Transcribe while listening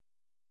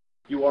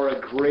You are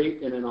a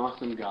great and an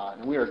awesome God,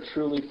 and we are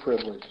truly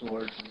privileged,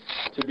 Lord,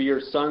 to be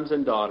your sons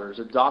and daughters,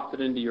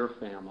 adopted into your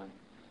family,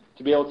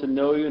 to be able to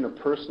know you in a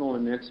personal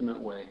and intimate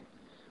way.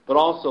 But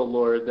also,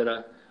 Lord,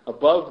 that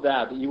above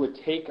that you would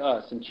take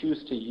us and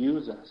choose to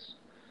use us.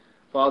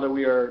 Father,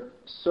 we are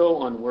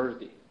so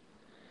unworthy.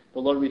 But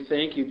Lord, we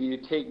thank you that you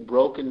take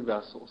broken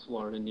vessels,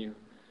 Lord, and you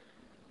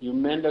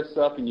mend us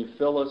up and you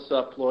fill us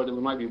up, Lord, that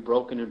we might be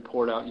broken and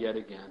poured out yet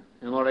again.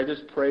 And Lord, I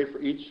just pray for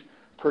each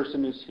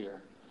person who's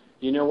here.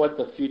 You know what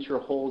the future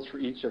holds for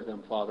each of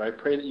them, Father. I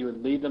pray that you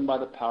would lead them by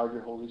the power of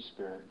your Holy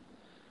Spirit.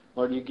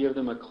 Lord, you give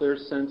them a clear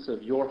sense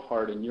of your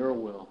heart and your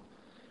will.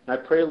 And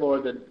I pray,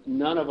 Lord, that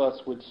none of us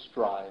would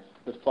strive,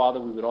 but Father,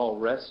 we would all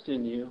rest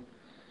in you.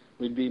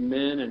 We'd be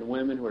men and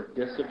women who are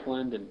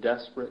disciplined and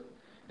desperate,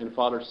 and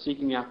Father,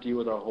 seeking after you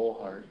with our whole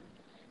heart.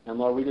 And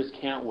Lord, we just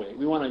can't wait.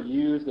 We want to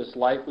use this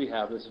life we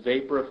have, this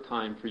vapor of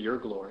time, for your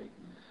glory.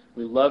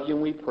 We love you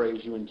and we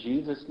praise you. In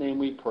Jesus' name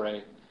we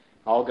pray.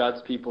 All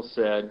God's people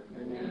said,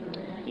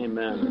 Amen.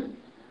 Amen.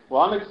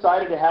 Well, I'm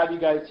excited to have you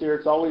guys here.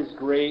 It's always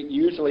great.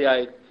 Usually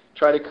I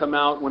try to come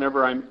out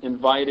whenever I'm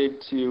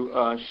invited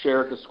to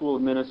share at the School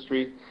of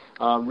Ministry.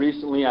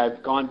 Recently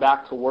I've gone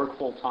back to work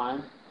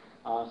full-time.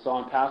 So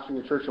I'm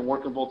pastoring the church and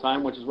working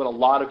full-time, which is what a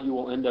lot of you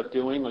will end up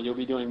doing, or you'll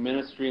be doing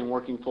ministry and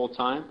working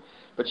full-time.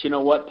 But you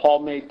know what? Paul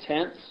made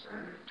tents,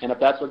 and if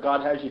that's what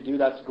God has you do,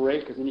 that's great,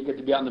 because then you get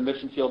to be out in the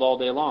mission field all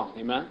day long.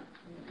 Amen?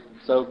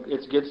 So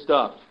it's good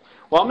stuff.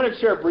 Well, I'm going to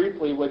share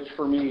briefly, which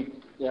for me,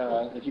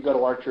 if you go to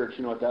our church,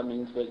 you know what that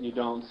means, but you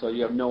don't, so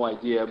you have no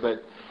idea.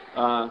 But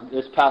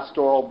it's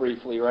pastoral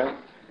briefly, right?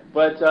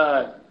 But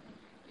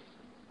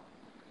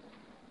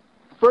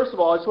first of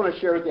all, I just want to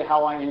share with you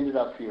how I ended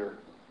up here.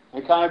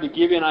 And kind of to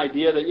give you an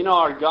idea that,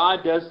 our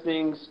God does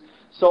things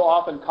so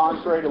often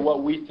contrary to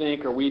what we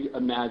think or we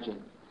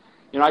imagine.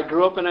 I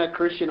grew up in a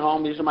Christian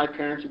home. These are my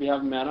parents, if you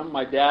haven't met them.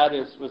 My dad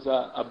was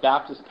a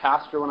Baptist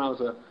pastor when I was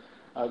a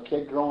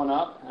kid growing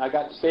up. I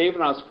got saved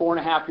when I was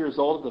 4.5 years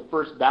old at the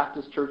First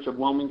Baptist Church of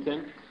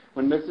Wilmington,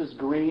 when Mrs.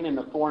 Green in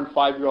the 4- and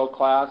 5-year-old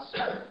class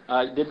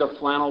did the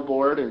flannel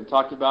board and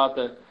talked about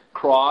the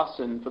cross.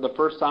 And for the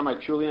first time, I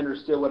truly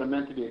understood what it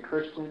meant to be a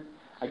Christian.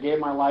 I gave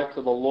my life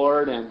to the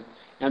Lord, and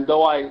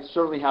though I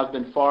certainly have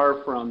been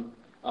far from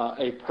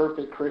a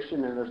perfect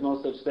Christian, and there's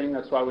no such thing,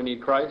 that's why we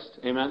need Christ.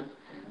 Amen.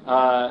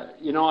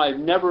 I've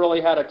never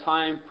really had a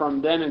time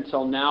from then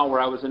until now where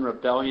I was in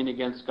rebellion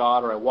against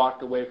God, or I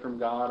walked away from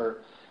God, or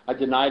I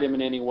denied Him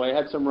in any way. I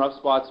had some rough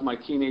spots in my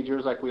teenage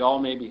years, like we all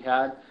maybe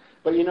had.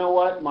 But you know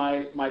what?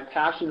 My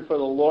passion for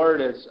the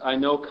Lord, I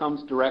know,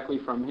 comes directly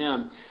from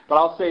Him. But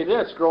I'll say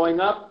this. Growing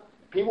up,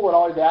 people would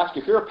always ask,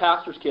 if you're a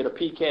pastor's kid, a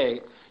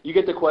PK, you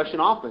get the question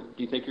often,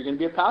 do you think you're going to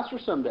be a pastor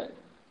someday?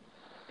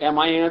 And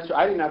my answer,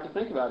 I didn't have to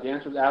think about it. The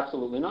answer is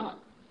absolutely not.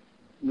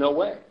 No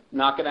way.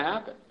 Not going to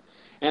happen.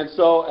 And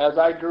so as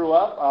I grew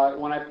up,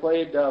 when I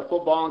played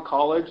football in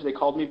college, they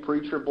called me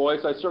preacher boy.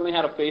 So I certainly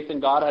had a faith in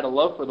God. I had a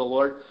love for the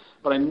Lord.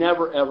 But I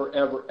never, ever,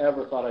 ever,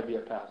 ever thought I'd be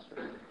a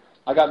pastor.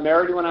 I got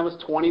married when I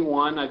was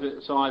 21.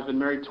 I've been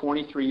married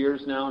 23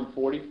 years now. I'm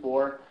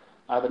 44.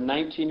 I have a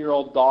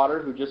 19-year-old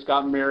daughter who just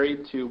got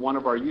married to one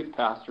of our youth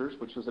pastors,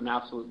 which was an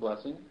absolute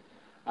blessing.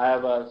 I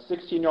have a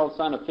 16-year-old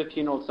son, a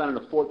 15-year-old son, and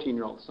a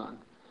 14-year-old son.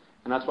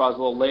 And that's why I was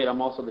a little late. I'm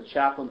also the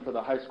chaplain for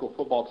the high school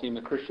football team,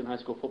 the Christian high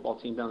school football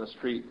team down the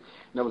street.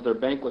 And that was their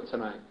banquet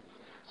tonight.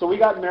 So we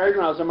got married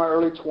when I was in my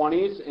early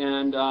 20s,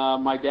 and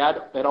my dad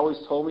had always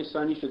told me,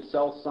 son, you should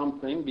sell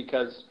something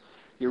because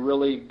you're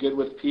really good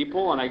with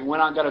people. And I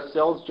went out and got a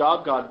sales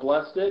job. God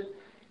blessed it.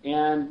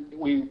 And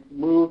we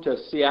moved to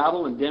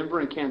Seattle and Denver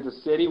and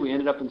Kansas City. We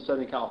ended up in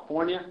Southern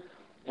California.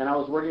 And I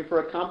was working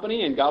for a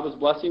company, and God was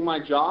blessing my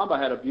job.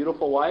 I had a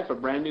beautiful wife, a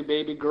brand new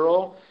baby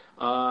girl.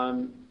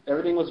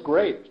 Everything was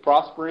great,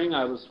 prospering.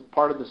 I was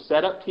part of the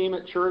setup team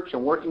at church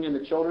and working in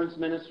the children's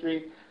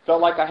ministry. Felt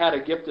like I had a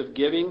gift of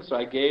giving, so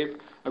I gave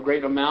a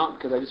great amount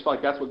because I just felt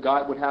like that's what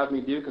God would have me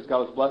do because God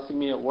was blessing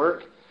me at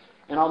work.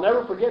 And I'll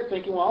never forget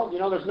thinking, well,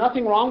 there's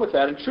nothing wrong with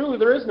that. And truly,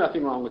 there is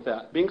nothing wrong with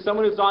that. Being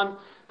someone who's on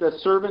the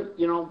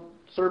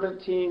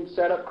servant team,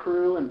 setup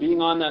crew, and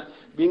being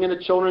in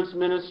the children's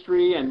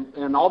ministry,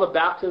 and all the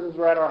baptisms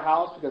were at our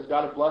house because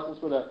God had blessed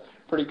us with a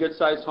pretty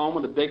good-sized home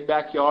with a big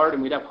backyard,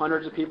 and we'd have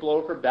hundreds of people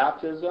over for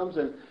baptisms,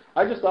 and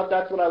I just thought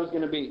that's what I was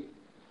going to be.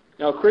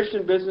 A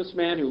Christian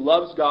businessman who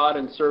loves God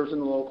and serves in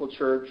the local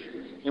church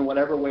in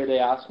whatever way they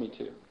asked me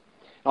to.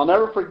 I'll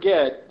never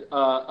forget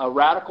a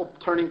radical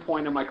turning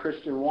point in my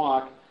Christian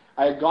walk.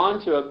 I had gone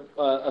to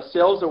a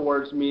sales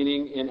awards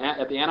meeting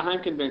at the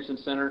Anaheim Convention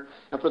Center,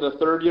 and for the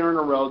third year in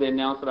a row, they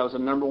announced that I was the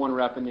 #1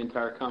 rep in the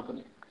entire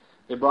company.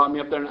 They brought me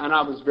up there, and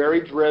I was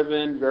very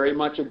driven, very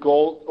much a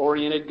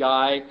goal-oriented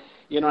guy.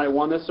 I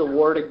won this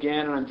award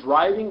again, and I'm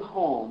driving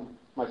home,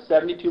 my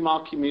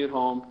 72-mile commute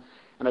home,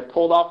 and I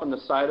pulled off on the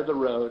side of the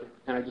road,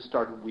 and I just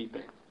started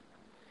weeping.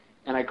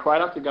 And I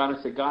cried out to God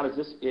and said, God, is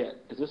this it?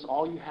 Is this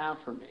all you have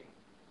for me?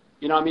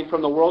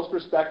 From the world's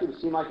perspective,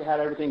 it seemed like I had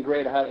everything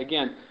great. I had,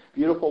 again,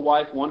 beautiful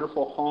wife,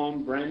 wonderful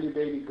home, brand new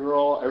baby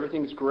girl,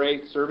 everything's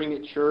great, serving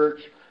at church,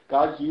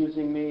 God's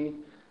using me.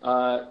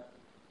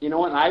 you know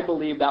what, and I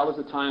believe that was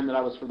the time that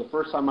I was, for the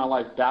first time in my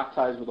life,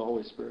 baptized with the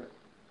Holy Spirit.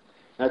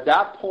 And at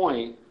that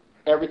point,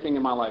 everything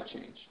in my life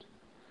changed.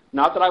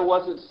 Not that I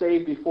wasn't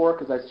saved before,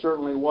 because I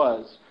certainly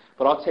was,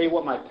 but I'll tell you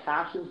what, my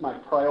passions, my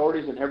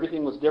priorities, and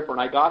everything was different.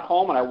 I got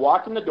home, and I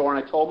walked in the door,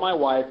 and I told my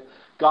wife,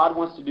 God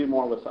wants to do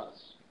more with us.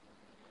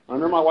 I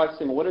remember my wife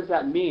saying, what does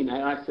that mean?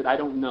 And I said, I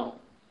don't know.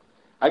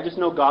 I just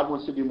know God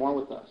wants to do more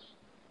with us.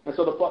 And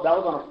so that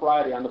was on a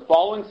Friday. On the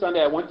following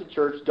Sunday, I went to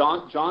church.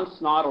 John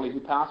Snodley, who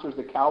pastors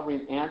the Calvary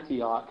in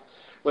Antioch,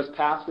 was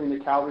pastoring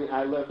the Calvary.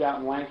 I lived out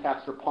in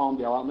Lancaster,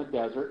 Palmdale, out in the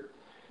desert.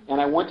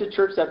 And I went to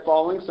church that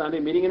following Sunday,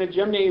 meeting in a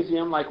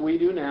gymnasium like we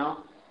do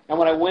now. And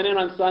when I went in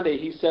on Sunday,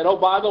 he said, oh,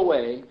 by the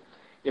way,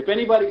 if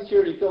anybody's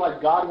here, do you feel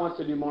like God wants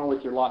to do more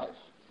with your life?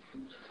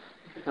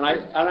 And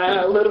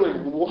I literally,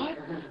 what?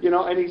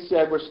 And he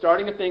said, we're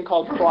starting a thing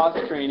called cross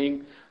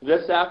training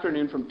this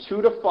afternoon from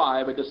 2 to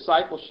 5, a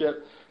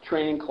discipleship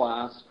training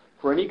class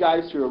for any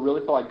guys who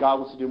really feel like God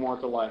wants to do more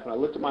with their life. And I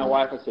looked at my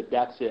wife, I said,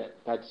 that's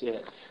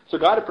it. So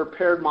God had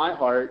prepared my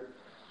heart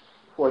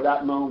for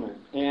that moment.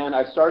 And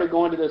I started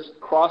going to this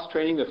cross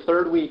training. The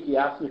third week, he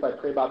asked me if I'd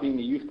pray about being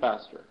the youth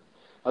pastor.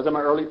 I was in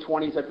my early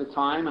 20s at the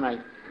time,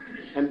 and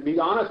to be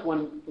honest,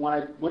 when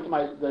I went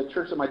to the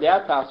church that my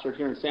dad pastored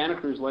here in Santa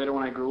Cruz later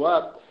when I grew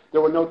up,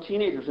 there were no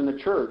teenagers in the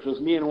church. It was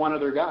me and one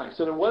other guy.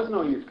 So there was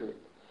no youth group.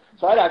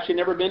 So I'd actually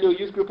never been to a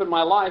youth group in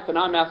my life, and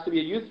I'm asked to be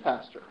a youth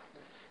pastor.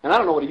 And I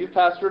don't know what a youth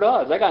pastor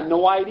does. I got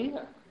no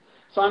idea.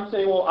 So I'm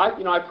saying, well,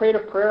 I prayed a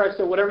prayer. I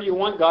said, whatever you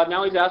want, God.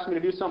 Now he's asking me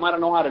to do something I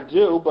don't know how to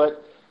do,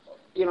 but,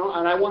 and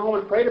I went home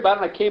and prayed about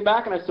it, and I came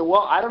back and I said,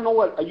 well, I don't know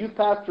what a youth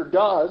pastor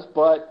does,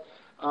 but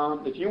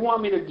if you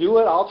want me to do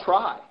it, I'll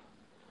try.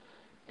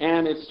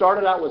 And it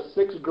started out with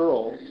 6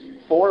 girls,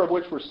 4 of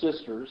which were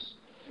sisters,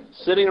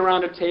 sitting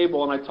around a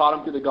table, and I taught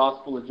them through the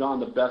Gospel of John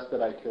the best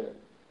that I could.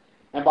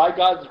 And by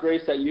God's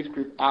grace, that youth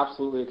group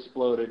absolutely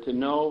exploded. To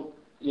know,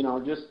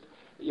 just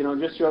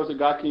shows that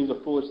God can use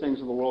the foolish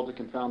things of the world to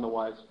confound the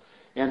wise.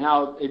 And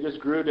how it just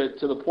grew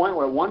to the point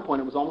where at one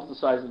point it was almost the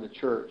size of the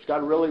church.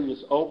 God really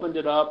just opened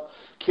it up.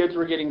 Kids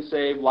were getting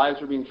saved.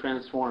 Lives were being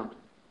transformed.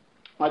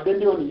 I've been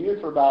doing the youth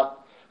for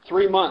about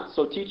 3 months,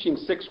 so teaching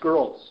 6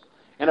 girls.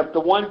 And if the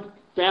one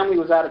family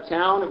was out of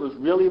town, it was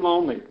really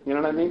lonely. You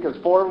know what I mean?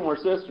 Because 4 of them were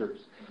sisters.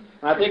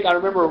 And I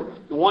remember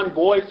one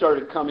boy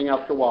started coming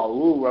up to a while.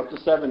 Ooh, we're up to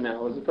 7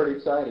 now. It was pretty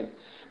exciting.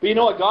 But you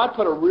know what? God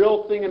put a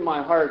real thing in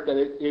my heart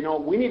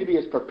that, we need to be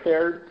as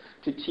prepared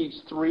to teach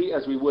 3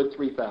 as we would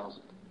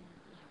 3,000.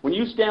 When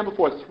you stand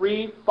before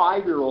 3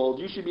 5-year-olds,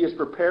 you should be as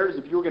prepared as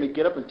if you were going to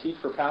get up and teach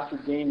for Pastor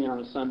Damien on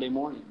a Sunday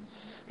morning.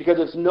 Because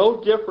it's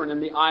no different in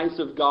the eyes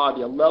of God,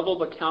 the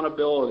level of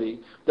accountability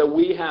that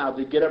we have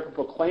to get up and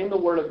proclaim the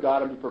Word of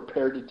God and be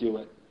prepared to do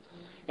it.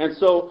 And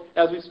so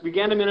as we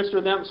began to minister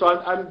to them, so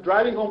I'm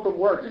driving home from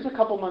work. Just a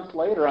couple months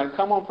later, I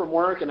come home from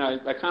work, and I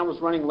kind of was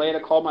running late. I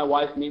called my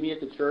wife, meet me at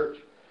the church.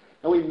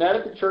 And we met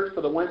at the church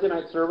for the Wednesday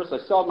night service. I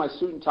still have my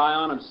suit and tie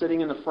on. I'm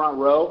sitting in the front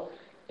row.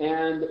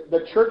 And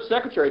the church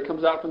secretary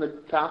comes out from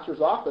the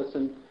pastor's office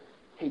and,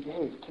 hey,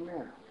 Dave, come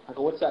here. I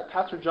go, what's that?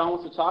 Pastor John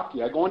wants to talk to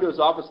you. I go into his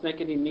office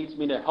thinking he needs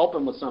me to help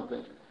him with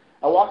something.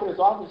 I walk in his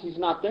office. He's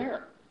not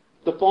there.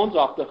 The phone's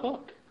off the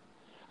hook.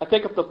 I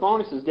pick up the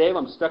phone. He says, Dave,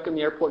 I'm stuck in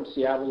the airport in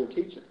Seattle. You're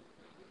teaching.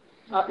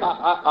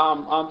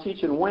 I'm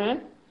teaching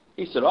when?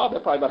 He said, they're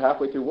probably about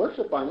halfway through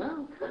worship by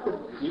now.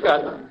 You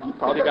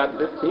probably got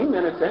 15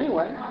 minutes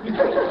anyway.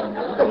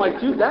 I'm like,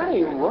 dude, that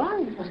ain't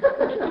right.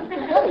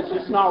 That is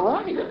just not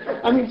right.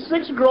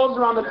 6 girls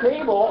around the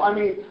table.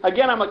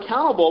 Again, I'm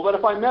accountable, but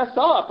if I mess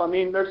up,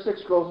 there's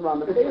 6 girls around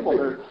the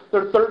table.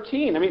 They're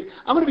 13.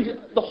 I'm going to be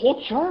the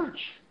whole church.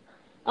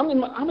 I'm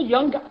a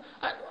young guy.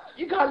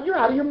 You're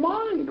out of your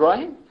mind,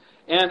 right?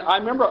 And I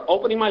remember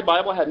opening my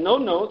Bible, I had no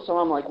notes, so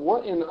I'm like,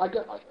 what? And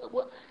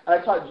I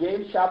taught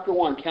James chapter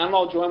 1, count it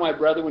all joy, my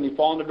brother, when you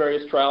fall into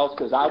various trials,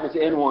 because I was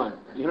in one.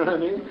 You know what I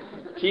mean?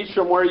 Teach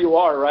from where you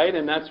are, right?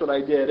 And that's what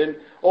I did. And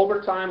over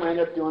time, I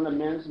ended up doing the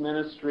men's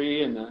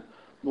ministry, and it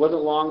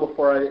wasn't long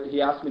before he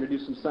asked me to do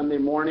some Sunday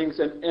mornings.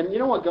 And you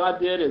know what God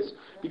did is,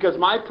 because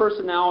my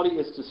personality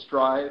is to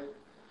strive,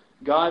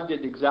 God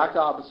did the exact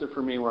opposite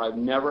for me, where I've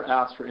never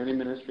asked for any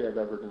ministry I've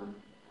ever done.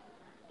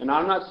 And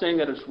I'm not saying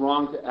that it's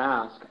wrong to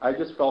ask. I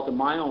just felt in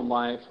my own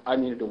life I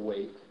needed to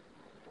wait.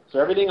 So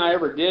everything I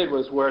ever did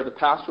was where the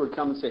pastor would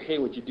come and say, hey,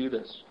 would you do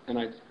this? And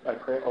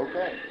I'd pray,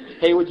 okay.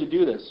 Hey, would you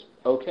do this?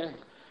 Okay.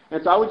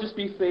 And so I would just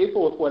be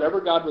faithful with whatever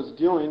God was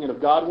doing, and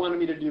if God wanted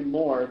me to do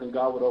more, then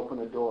God would open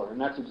a door.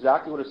 And that's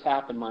exactly what has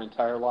happened my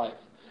entire life.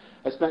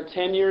 I spent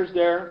 10 years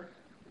there.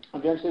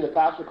 Eventually the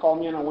pastor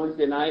called me in on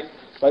Wednesday night.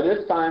 By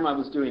this time I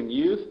was doing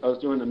youth, I was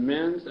doing the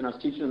men's, and I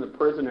was teaching in the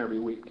prison every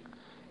week.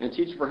 And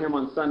teach for him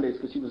on Sundays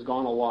because he was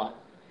gone a lot.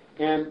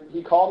 And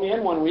he called me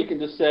in one week and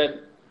just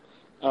said,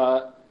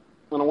 on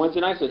a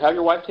Wednesday night, said, have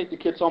your wife take the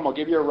kids home. I'll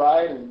give you a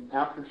ride. And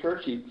after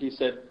church, he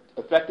said,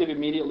 effective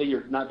immediately,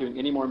 you're not doing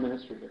any more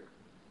ministry here.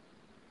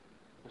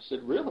 I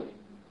said, really?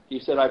 He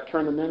said, I've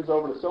turned the men's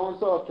over to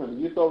so-and-so. I've turned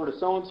the youth over to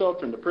so-and-so.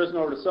 I've turned the prison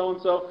over to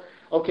so-and-so.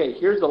 Okay,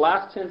 here's the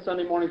last 10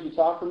 Sunday mornings you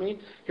taught for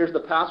me. Here's the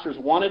pastor's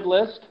wanted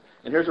list.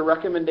 And here's a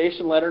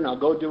recommendation letter. Now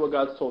go do what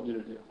God's told you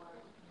to do.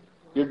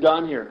 You're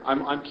done here.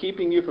 I'm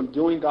keeping you from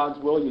doing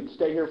God's will. You'd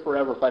stay here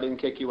forever if I didn't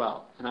kick you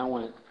out. And I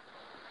went,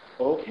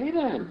 okay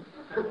then.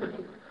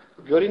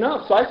 Good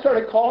enough. So I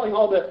started calling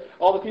all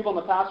the people on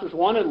the pastor's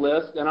wanted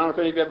list, and I don't know if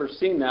any of you have ever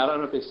seen that. I don't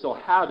know if they still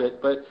have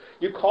it, but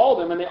you call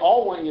them, and they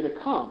all want you to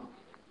come.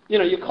 You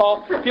know, you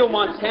call Phil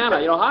Montana.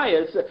 You know, hi,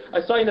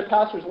 I saw you in the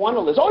pastor's wanted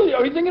list. Oh,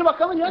 are you thinking about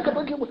coming? Yeah,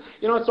 come.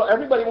 You know, so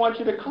everybody wants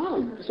you to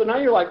come. So now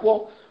you're like,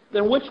 well,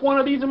 then which one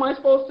of these am I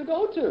supposed to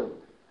go to?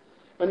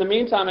 In the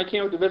meantime, I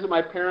came up to visit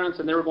my parents,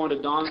 and they were going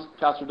to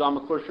Pastor Don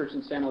McClure's church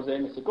in San Jose,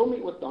 and they said, go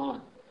meet with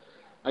Don.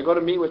 I go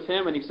to meet with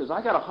him, and he says,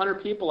 I got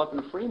 100 people up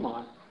in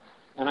Fremont,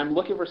 and I'm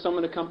looking for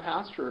someone to come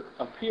pastor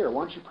up here.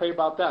 Why don't you pray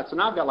about that? So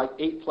now I've got like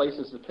 8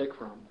 places to pick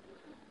from.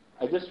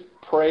 I just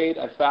prayed,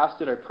 I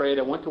fasted, I prayed.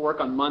 I went to work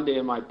on Monday,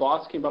 and my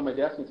boss came by my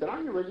desk and said,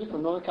 aren't you originally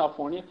from Northern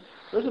California?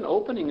 There's an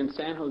opening in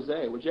San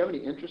Jose. Would you have any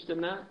interest in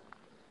that?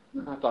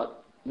 And I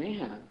thought,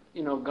 man,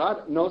 you know,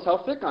 God knows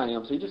how thick I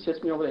am, so he just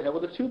hits me over the head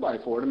with a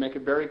 2x4 to make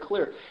it very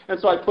clear. And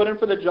so I put in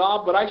for the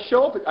job, but I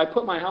show up, I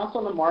put my house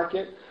on the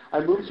market, I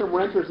moved some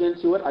renters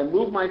into it, I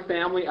moved my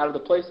family out of the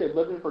place they'd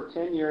lived in for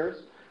 10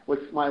 years, which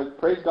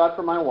praise God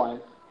for my wife,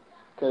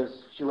 because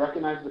she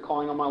recognized the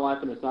calling on my life,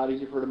 and it's not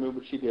easy for her to move,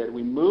 but she did.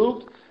 We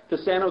moved to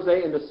San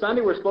Jose, and the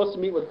Sunday we were supposed to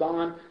meet with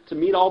Don to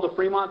meet all the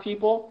Fremont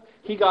people.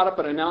 He got up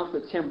and announced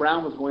that Tim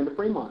Brown was going to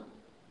Fremont.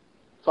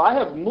 So I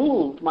have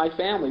moved my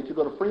family to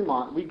go to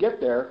Fremont. We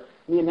get there,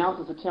 and he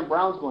announces that Tim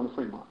Brown's going to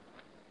Fremont.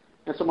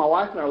 And so my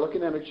wife and I are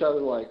looking at each other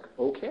like,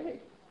 okay,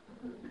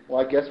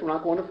 well, I guess we're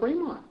not going to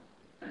Fremont.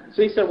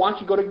 So he said, why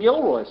don't you go to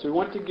Gilroy? So we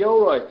went to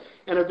Gilroy,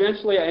 and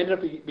eventually I ended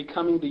up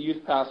becoming the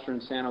youth pastor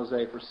in San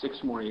Jose for 6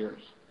 more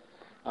years.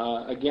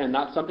 Again,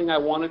 not something I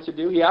wanted to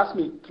do. He asked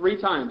me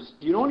 3 times,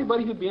 do you know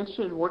anybody who'd be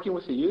interested in working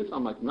with the youth?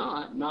 I'm like,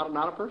 no,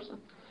 not a person.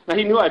 Now,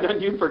 he knew I'd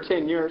done youth for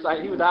 10 years.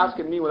 He was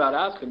asking me without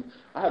asking.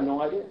 I have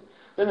no idea.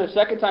 Then the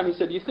second time he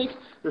said, do you think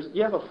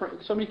you have a friend,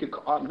 somebody you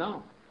could call?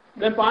 No.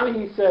 Then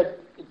finally he said,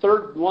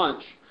 third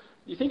lunch,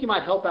 do you think you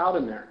might help out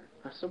in there?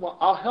 I said, well,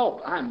 I'll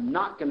help. I'm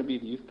not going to be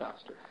the youth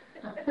pastor.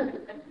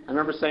 I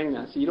remember saying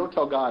that. So you don't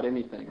tell God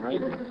anything,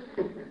 right?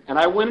 And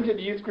I went into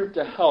the youth group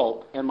to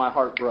help, and my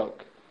heart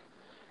broke.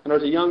 And there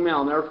was a young man,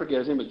 I'll never forget,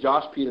 his name was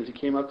Josh Peters. He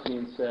came up to me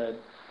and said,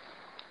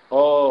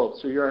 oh,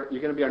 so you're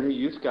going to be our new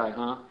youth guy,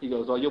 huh? He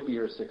goes, oh, you'll be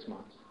here 6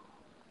 months.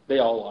 They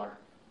all are.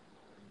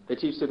 They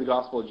teach through the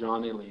Gospel of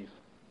John, they leave.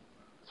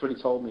 That's what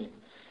he told me.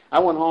 I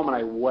went home and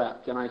I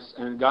wept,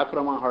 and God put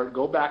on my heart,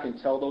 go back and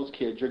tell those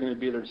kids you're going to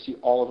be there to see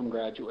all of them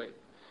graduate.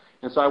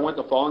 And so I went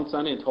the following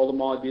Sunday and told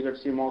them all I'd be there to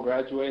see them all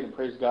graduate, and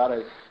praise God, I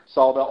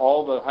saw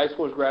all the high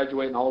schoolers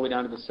graduate and all the way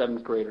down to the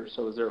 7th graders,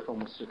 so I was there for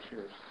almost 6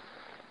 years.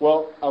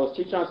 Well, I was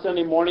teaching on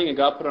Sunday morning, and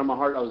God put it on my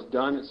heart I was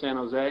done at San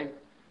Jose.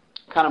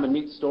 Kind of a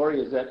neat story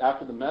is that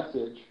after the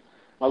message,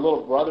 my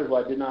little brother, who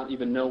I did not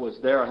even know was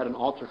there, I had an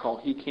altar call.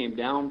 He came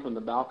down from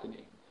the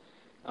balcony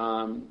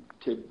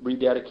to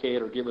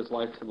rededicate or give his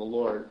life to the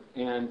Lord.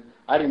 And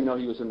I didn't even know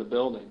he was in the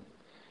building.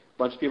 A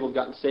bunch of people had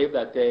gotten saved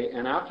that day.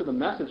 And after the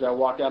message, I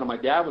walked out, and my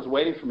dad was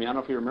waiting for me. I don't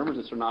know if he remembers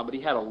this or not, but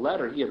he had a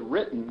letter he had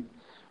written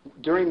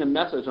during the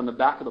message on the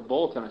back of the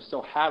bulletin. I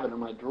still have it in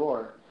my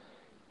drawer.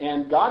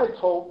 And God had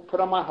put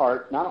on my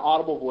heart, not an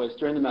audible voice,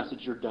 during the message,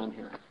 you're done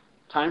here.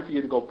 Time for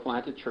you to go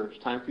plant a church.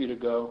 Time for you to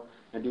go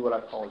and do what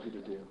I've called you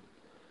to do.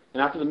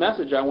 And after the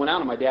message, I went out,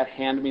 and my dad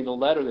handed me the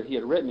letter that he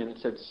had written, and it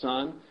said,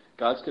 son,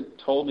 God's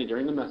told me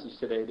during the message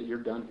today that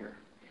you're done here.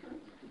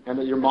 And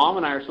that your mom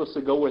and I are supposed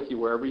to go with you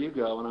wherever you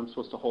go, and I'm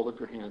supposed to hold up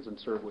your hands and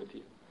serve with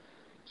you.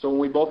 So when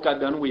we both got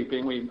done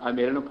weeping, I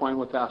made an appointment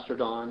with Pastor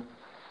Don,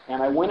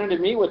 and I went in to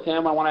meet with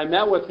him, and when I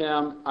met with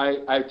him,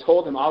 I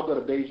told him I'll go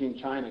to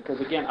Beijing, China, because,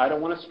 again, I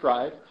don't want to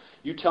strive.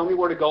 You tell me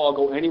where to go, I'll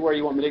go anywhere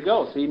you want me to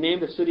go. So he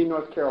named a city in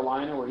North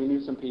Carolina where he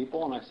knew some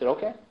people, and I said,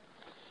 okay.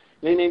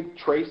 Then he named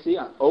Tracy,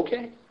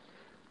 okay.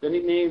 Then he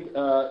named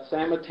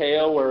San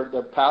Mateo, where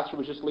the pastor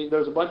was just leaving. There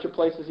was a bunch of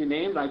places he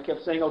named, and I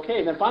kept saying, okay.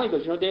 And then finally he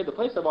goes, you know, Dave, the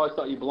place I've always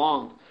thought you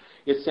belonged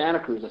is Santa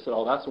Cruz. I said,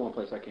 oh, that's the one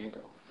place I can't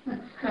go.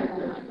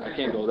 I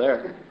can't go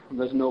there.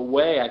 There's no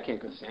way I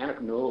can't go to Santa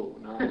Cruz. No.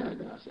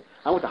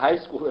 I went to high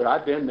school there.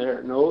 I've been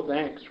there. No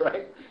thanks,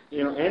 right?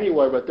 You know,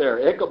 anywhere but there.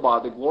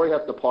 Ichabod, the glory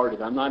hath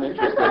departed. I'm not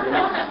interested.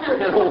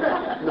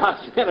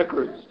 Not Santa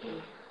Cruz.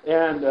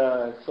 And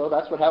so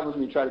that's what happens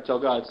when you try to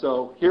tell God.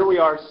 So here we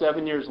are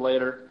 7 years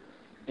later.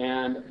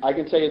 And I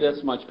can tell you this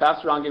much.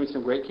 Pastor Ron gave me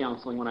some great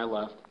counseling when I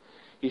left.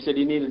 He said,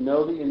 you need to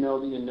know that you know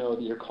that you know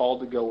that you're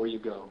called to go where you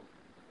go.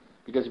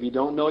 Because if you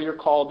don't know you're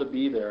called to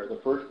be there, the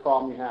first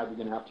problem you have, you're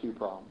going to have 2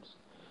 problems.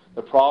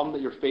 The problem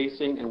that you're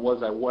facing, and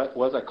was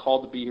I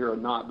called to be here or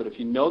not? But if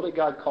you know that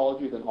God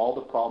called you, then all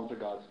the problems are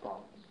God's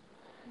problems.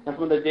 And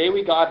from the day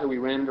we got here, we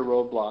ran into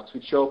roadblocks.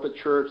 We'd show up at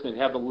church, and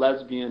they'd have the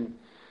lesbian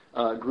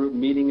group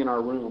meeting in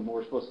our room where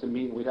we're supposed to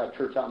meet, and we'd have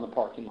church out in the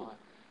parking lot.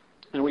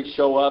 And we'd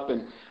show up,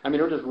 and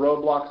there were just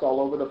roadblocks all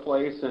over the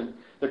place, and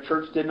the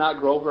church did not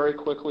grow very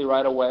quickly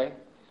right away.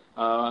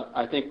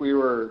 I think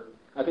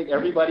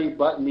everybody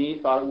but me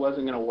thought it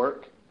wasn't going to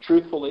work,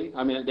 truthfully.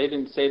 They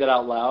didn't say that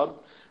out loud,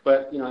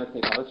 But, I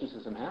think, this just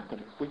isn't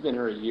happening. We've been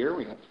here a year,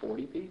 we got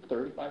 40 people,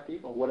 35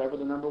 people, whatever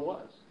the number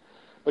was.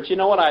 But you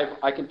know what?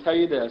 I can tell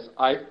you this.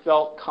 I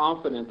felt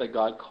confident that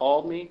God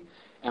called me,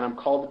 and I'm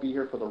called to be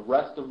here for the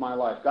rest of my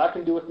life. God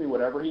can do with me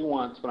whatever He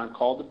wants, but I'm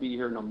called to be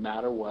here no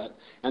matter what.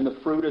 And the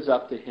fruit is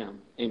up to Him.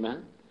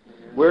 Amen?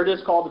 We're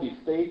just called to be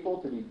faithful,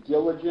 to be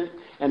diligent.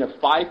 And if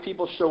 5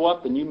 people show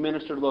up, then you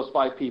minister to those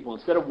 5 people.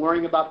 Instead of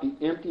worrying about the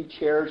empty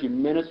chairs, you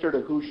minister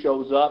to who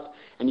shows up,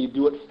 and you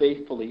do it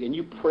faithfully. And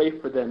you pray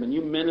for them, and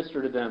you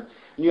minister to them.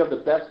 And you have the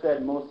best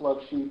fed, most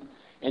loved sheep.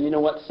 And you know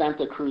what?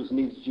 Santa Cruz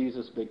needs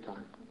Jesus big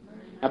time.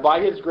 And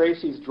by His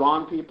grace, He's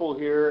drawn people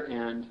here,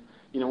 and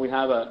we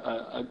have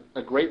a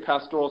great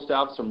pastoral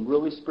staff, some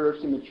really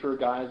spiritually mature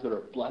guys that are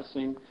a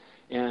blessing.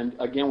 And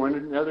again, we're in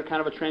another kind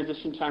of a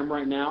transition time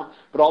right now,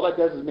 but all that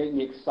does is make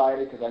me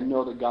excited because I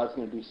know that God's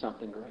going to do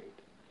something great.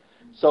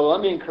 So let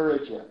me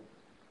encourage you.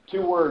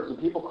 2 words, and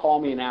people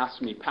call me and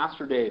ask me,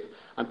 Pastor Dave,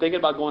 I'm thinking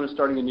about going and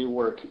starting a new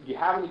work. Do you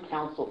have any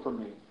counsel for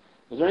me?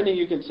 Is there anything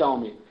you can tell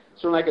me?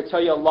 Certainly I could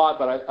tell you a lot,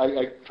 but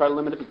I try to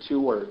limit it to 2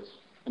 words.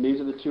 And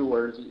these are the 2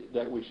 words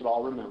that we should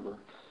all remember.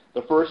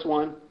 The first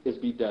one is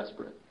be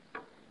desperate.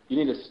 You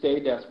need to stay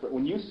desperate.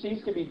 When you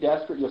cease to be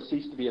desperate, you'll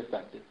cease to be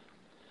effective.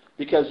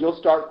 Because you'll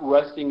start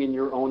resting in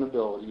your own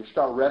ability. You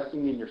start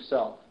resting in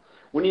yourself.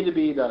 We need to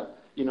be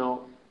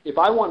if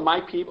I want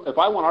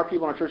our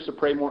people in our church to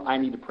pray more, I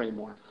need to pray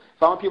more.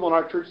 If I want people in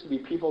our church to be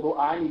people who,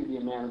 I need to be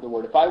a man of the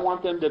Word. If I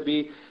want them to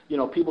be,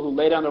 people who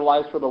lay down their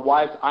lives for their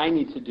wives, I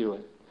need to do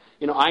it.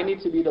 I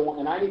need to be the one,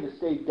 and I need to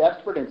stay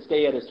desperate and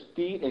stay at His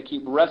feet and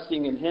keep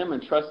resting in Him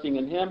and trusting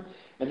in Him.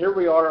 And here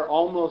we are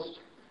almost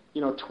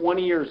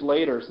 20 years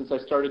later since I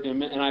started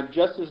doing it, and I'm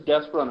just as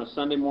desperate on a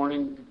Sunday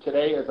morning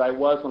today as I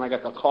was when I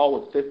got the call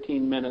with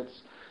 15 minutes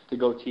to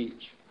go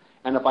teach.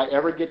 And if I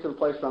ever get to the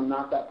place where I'm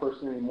not that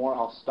person anymore,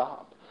 I'll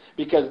stop.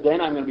 Because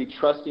then I'm going to be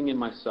trusting in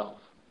myself.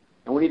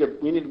 And we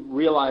need to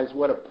realize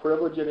what a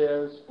privilege it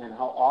is and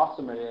how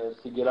awesome it is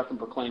to get up and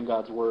proclaim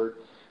God's Word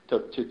to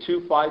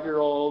 2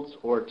 5-year-olds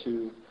or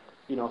to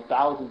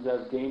thousands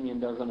as Damien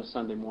does on a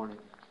Sunday morning.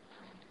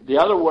 The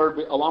other word,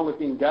 along with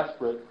being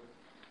desperate,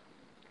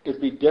 is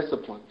be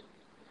disciplined.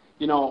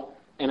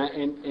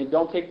 And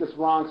don't take this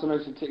wrong,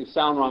 sometimes it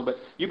sound wrong, but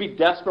you be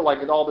desperate like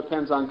it all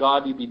depends on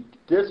God. You be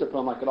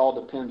disciplined like it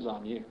all depends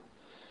on you.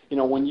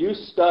 When you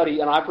study,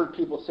 and I've heard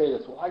people say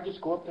this, well, I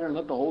just go up there and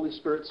let the Holy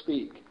Spirit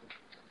speak.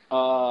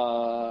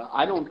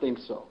 I don't think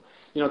so.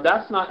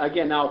 That's not,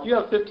 again, now if you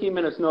have 15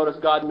 minutes notice,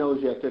 God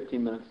knows you have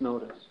 15 minutes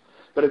notice.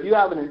 But if you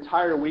have an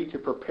entire week to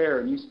prepare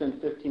and you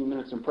spend 15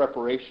 minutes in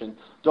preparation,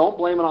 don't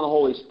blame it on the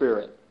Holy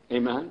Spirit.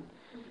 Amen?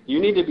 You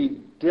need to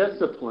be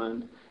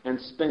disciplined and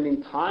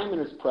spending time in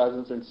His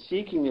presence and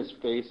seeking His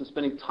face and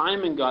spending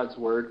time in God's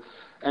Word.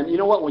 And you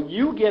know what? When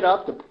you get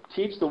up to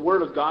teach the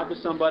Word of God to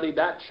somebody,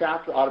 that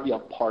chapter ought to be a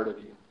part of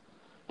you.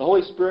 The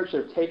Holy Spirit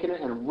should have taken it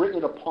and written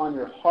it upon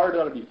your heart. It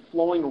ought to be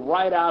flowing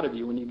right out of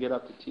you when you get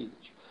up to teach.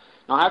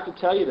 Now, I have to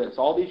tell you this.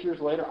 All these years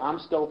later, I'm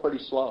still pretty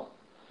slow.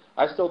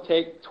 I still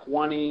take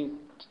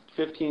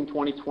 15,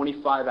 20,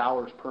 25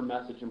 hours per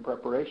message in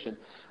preparation.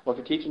 Well, if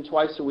you're teaching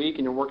twice a week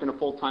and you're working a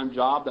full-time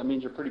job, that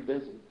means you're pretty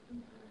busy.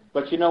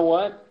 But you know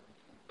what?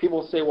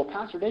 People say, well,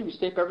 Pastor Dave, you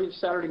stay up every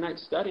Saturday night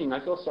studying.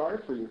 I feel sorry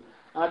for you.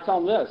 And I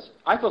tell them this.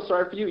 I feel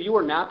sorry for you. You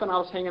were napping. I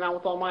was hanging out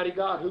with Almighty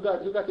God. Who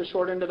got the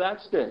short end of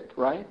that stick,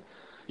 right?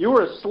 You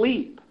were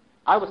asleep.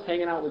 I was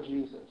hanging out with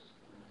Jesus.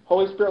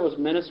 Holy Spirit was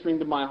ministering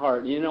to my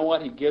heart. And you know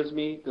what? He gives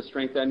me the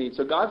strength I need.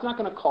 So God's not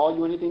going to call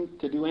you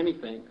to do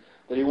anything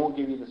that He won't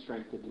give you the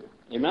strength to do.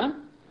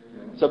 Amen?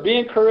 So be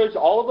encouraged.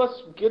 All of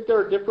us get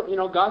there different.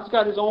 God's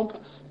got His own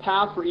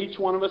path for each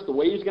one of us, the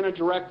way He's going to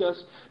direct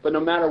us. But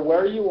no matter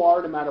where you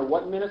are, no matter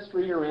what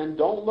ministry you're in,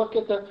 don't look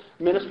at the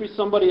ministry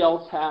somebody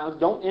else has.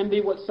 Don't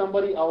envy what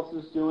somebody else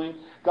is doing.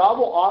 God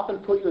will often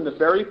put you in the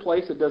very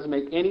place that doesn't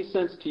make any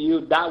sense to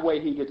you. That way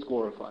He gets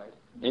glorified.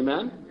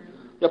 Amen?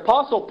 The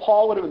Apostle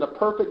Paul would have been the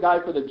perfect guy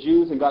for the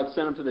Jews, and God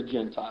sent him to the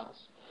Gentiles.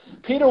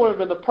 Peter would have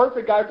been the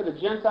perfect guy for the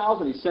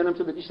Gentiles, and he sent a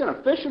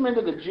fisherman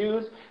to the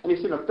Jews, and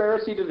he sent a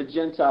Pharisee to the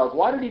Gentiles.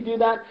 Why did he do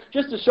that?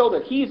 Just to show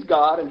that He's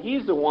God, and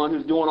He's the one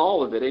who's doing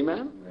all of it.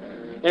 Amen?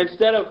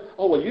 Instead of,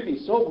 oh, well, you'd be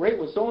so great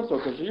with so-and-so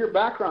because of your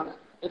background.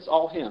 It's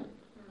all Him.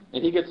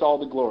 And He gets all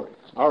the glory.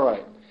 All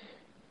right.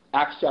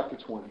 Acts chapter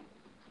 20.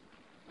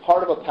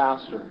 Heart of a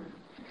pastor.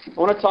 I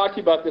want to talk to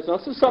you about this. Now,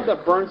 this is something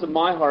that burns in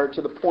my heart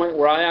to the point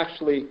where I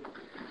actually...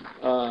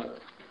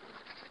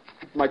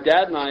 my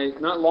dad and I,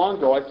 not long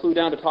ago, I flew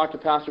down to talk to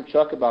Pastor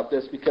Chuck about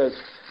this because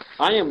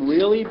I am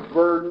really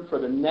burdened for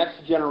the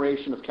next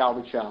generation of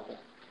Calvary Chapel.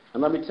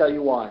 And let me tell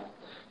you why.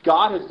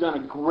 God has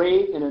done a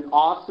great and an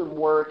awesome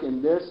work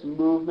in this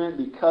movement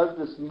because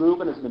this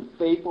movement has been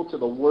faithful to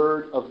the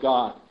Word of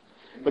God.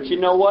 But you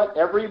know what?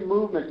 Every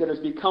movement that has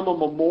become a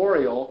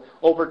memorial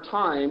over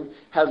time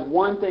has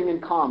one thing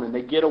in common.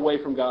 They get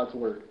away from God's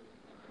Word.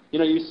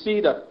 You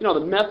see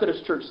the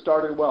Methodist Church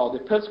started well, the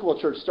Episcopal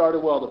Church started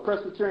well, the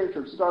Presbyterian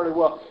Church started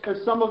well, and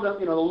some of them,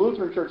 the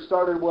Lutheran Church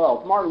started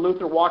well. If Martin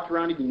Luther walked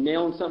around, he'd be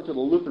nailing something to the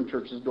Lutheran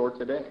Church's door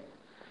today.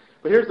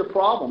 But here's the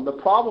problem. The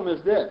problem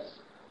is this.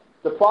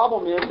 The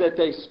problem is that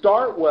they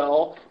start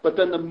well, but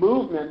then the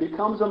movement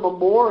becomes a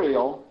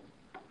memorial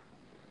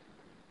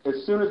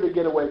as soon as they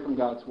get away from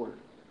God's Word.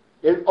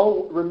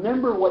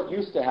 Remember what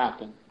used to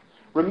happen.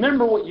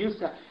 Remember what used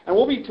to happen. And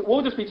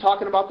we'll just be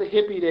talking about the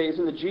hippie days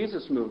and the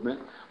Jesus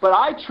movement. But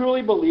I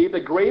truly believe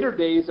the greater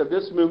days of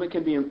this movement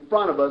can be in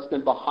front of us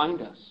than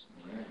behind us.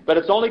 But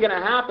it's only going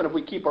to happen if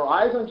we keep our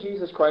eyes on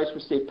Jesus Christ,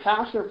 we stay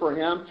passionate for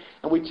Him,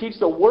 and we teach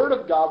the Word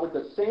of God with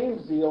the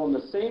same zeal and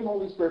the same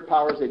Holy Spirit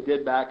power as they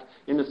did back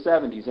in the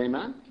 70s.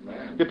 Amen?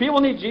 Amen. Do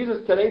people need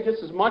Jesus today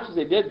just as much as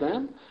they did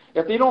then?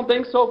 If you don't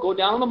think so, go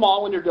down to the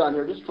mall when you're done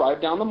here. Just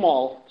drive down the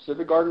mall,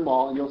 Pacific Garden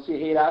Mall, and you'll see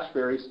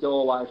Haight-Ashbury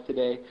still alive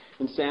today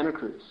in Santa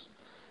Cruz.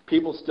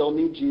 People still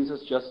need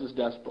Jesus just as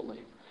desperately.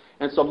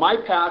 And so my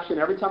passion,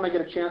 every time I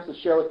get a chance to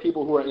share with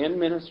people who are in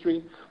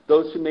ministry,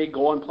 those who may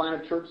go and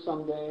plant a church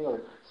someday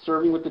or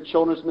serving with the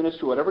children's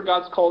ministry, whatever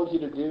God's called you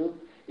to do,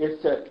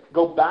 is to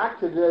go back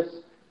to this,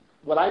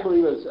 what I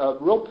believe is a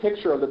real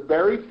picture of the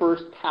very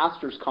first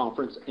pastors'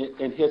 conference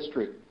in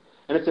history.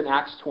 And it's in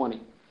Acts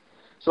 20.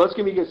 So let's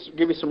give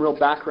you some real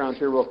background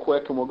here real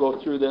quick, and we'll go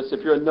through this.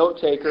 If you're a note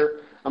taker,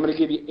 I'm going to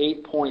give you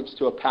 8 points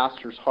to a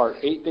pastor's heart.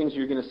 8 things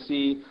you're going to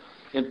see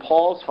in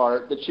Paul's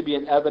heart that should be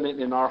evident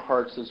in our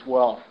hearts as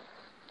well.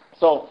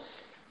 So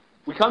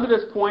we come to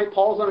this point.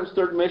 Paul's on his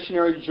third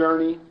missionary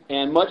journey,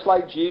 and much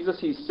like Jesus,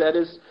 he set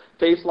his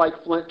face like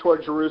flint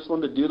toward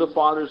Jerusalem to do the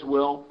Father's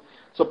will.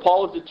 So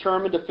Paul is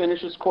determined to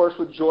finish his course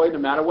with joy, no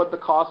matter what the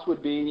cost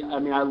would be. I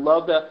mean, I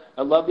love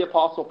the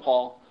Apostle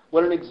Paul.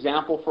 What an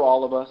example for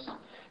all of us.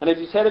 And as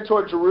he's headed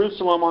toward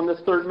Jerusalem on this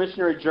third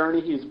missionary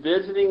journey, he's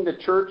visiting the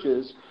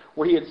churches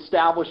where he had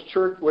established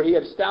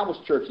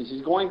churches.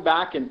 He's going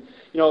back and,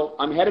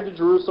 I'm headed to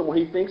Jerusalem where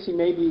he thinks he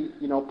may be,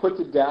 put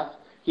to death.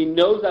 He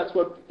knows that's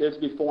what is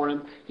before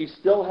him. He's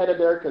still headed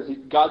there because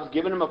God's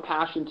given him a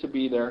passion to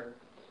be there.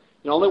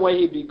 The only way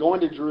he'd be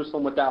going to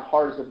Jerusalem with that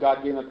heart is if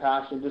God gave him a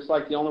passion, just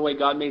like the only way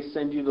God may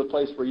send you to the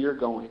place where you're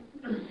going.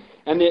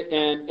 And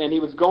he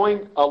was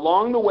going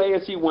along the way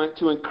as he went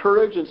to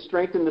encourage and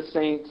strengthen the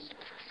saints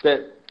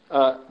that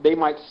they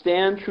might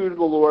stand true to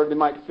the Lord, they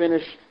might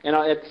finish, and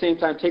at the same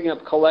time taking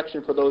up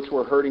collection for those who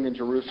are hurting in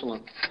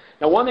Jerusalem.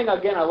 Now, one thing,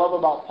 again, I love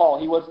about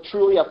Paul, he was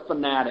truly a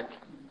fanatic.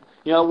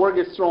 The word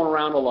gets thrown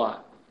around a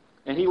lot.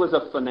 And he was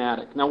a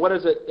fanatic. Now, what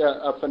does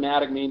a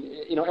fanatic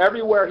mean?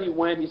 Everywhere he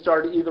went, he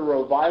started either a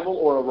revival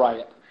or a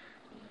riot.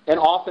 And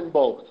often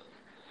both.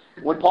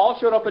 When Paul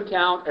showed up in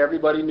town,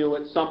 everybody knew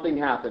it. Something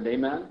happened.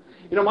 Amen?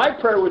 My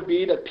prayer would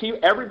be that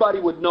everybody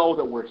would know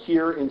that we're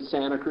here in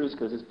Santa Cruz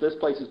because this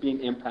place is being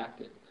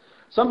impacted.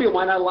 Some people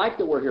might not like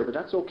that we're here, but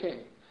that's okay.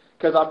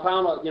 Because I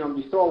found out,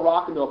 you throw a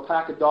rock into a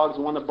pack of dogs,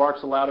 the one that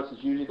barks the loudest is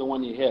usually the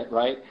one you hit,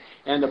 right?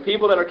 And the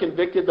people that are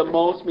convicted the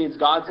most means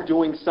God's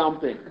doing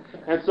something.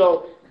 And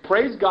so,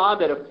 praise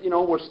God that if,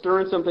 we're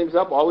stirring some things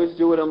up, always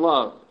do it in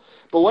love.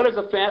 But what is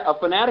a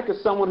fanatic?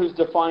 Is someone who's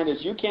defined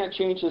as you can't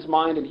change his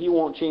mind and he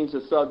won't change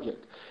the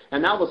subject.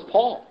 And that was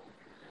Paul.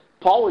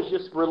 Paul was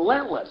just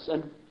relentless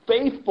and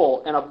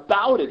faithful and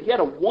about it. He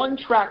had a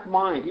one-track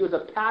mind. He was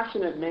a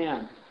passionate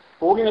man.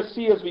 But we're going to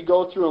see as we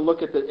go through and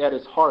look at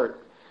his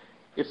heart.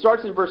 It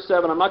starts in verse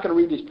 7. I'm not going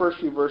to read these first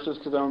few verses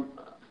because I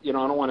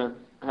don't want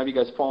to have you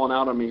guys falling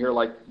out on me here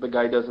like the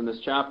guy does in this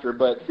chapter.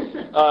 But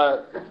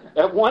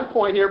at one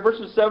point here,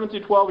 verses 7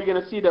 through 12, you're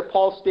going to see that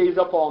Paul stays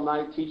up all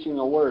night teaching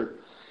the word.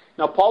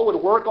 Now, Paul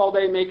would work all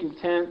day making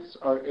tents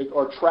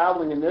or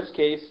traveling in this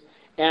case,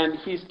 and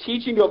he's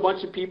teaching to a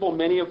bunch of people,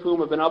 many of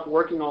whom have been up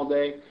working all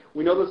day.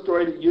 We know the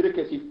story that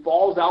Eutychus, he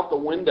falls out the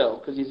window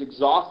because he's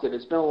exhausted.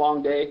 It's been a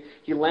long day.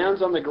 He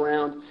lands on the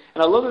ground.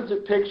 And I love this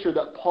picture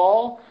that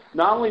Paul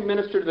not only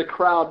ministered to the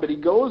crowd, but he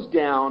goes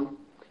down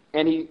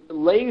and he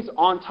lays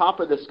on top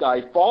of this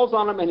guy. He falls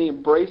on him and he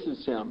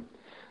embraces him.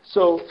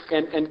 So,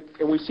 and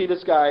we see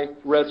this guy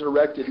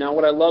resurrected. Now,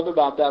 what I love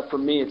about that for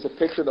me, it's a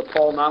picture that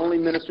Paul not only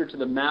ministered to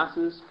the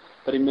masses,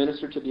 but he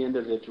ministered to the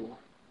individual.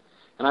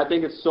 And I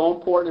think it's so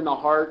important in the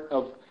heart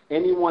of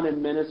anyone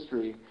in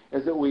ministry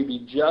is that we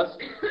be just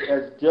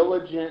as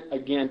diligent,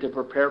 again, to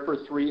prepare for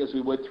 3 as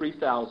we would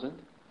 3,000.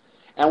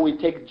 And we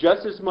take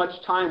just as much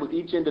time with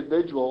each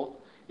individual,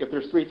 if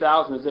there's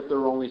 3,000, as if there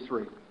were only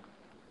 3.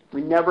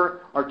 We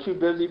never are too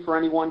busy for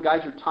anyone.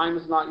 Guys, your time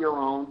is not your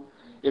own.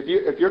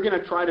 If you're going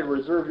to try to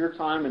reserve your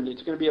time and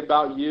it's going to be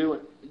about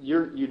you,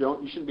 you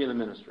shouldn't be in the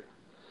ministry.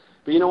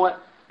 But you know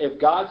what? If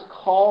God's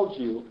called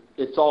you,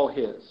 it's all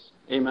His.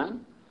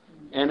 Amen?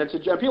 And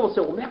people say,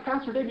 well, man,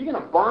 Pastor Dave, you're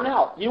going to burn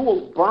out. You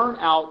will burn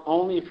out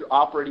only if you're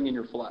operating in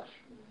your flesh.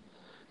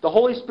 The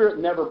Holy Spirit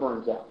never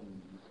burns out.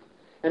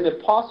 And the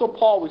Apostle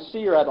Paul, we see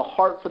here, had a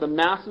heart for the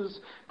masses,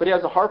 but he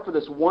has a heart for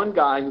this one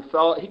guy who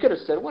fell. He could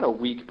have said, what a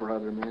weak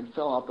brother, man.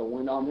 Fell out the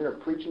window. I'm here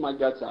preaching my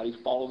guts out. He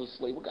falls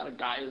asleep. What kind of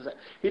guy is that?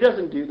 He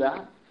doesn't do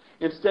that.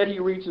 Instead, he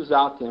reaches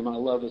out to him, and I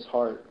love his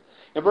heart.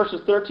 In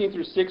verses 13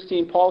 through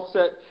 16, Paul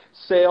set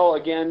sail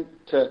again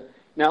to...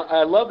 Now,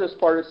 I love this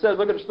part. It says,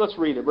 look at this, let's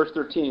read it. Verse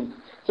 13.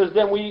 It says,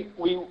 then we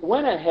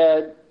went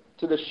ahead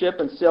to the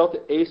ship and sailed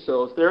to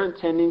Assos. They're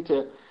intending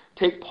to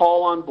take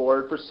Paul on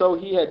board, for so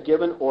he had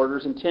given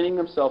orders, intending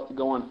himself to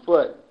go on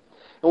foot.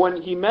 And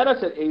when he met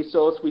us at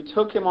Assos, we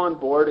took him on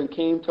board and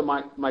came to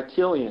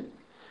Mytilene.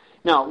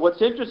 Now,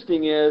 what's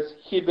interesting is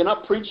he'd been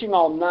up preaching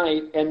all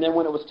night, and then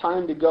when it was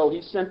time to go,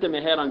 he sent them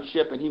ahead on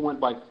ship, and he went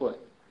by foot.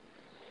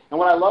 And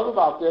what I love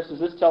about this is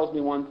this tells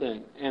me one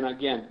thing, and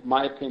again,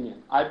 my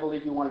opinion. I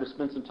believe he wanted to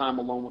spend some time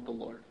alone with the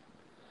Lord.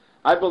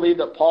 I believe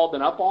that Paul had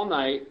been up all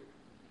night,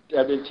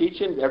 had been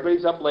teaching,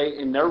 everybody's up late,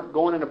 and they're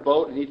going in a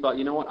boat, and he thought,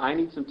 you know what, I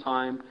need some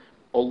time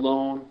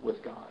alone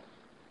with God.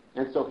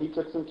 And so he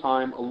took some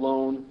time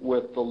alone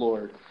with the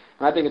Lord.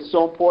 And I think it's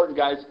so important,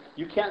 guys,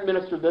 you can't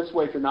minister this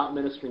way if you're not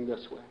ministering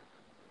this way.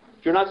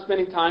 If you're not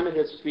spending time at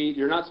his feet,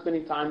 you're not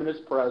spending time in his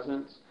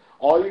presence,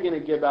 all you're going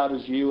to give out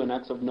is you, and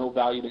that's of no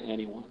value to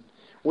anyone.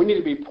 We need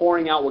to be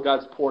pouring out what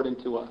God's poured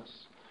into us.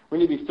 We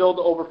need to be filled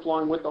to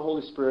overflowing with the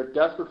Holy Spirit,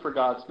 desperate for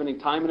God, spending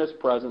time in his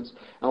presence,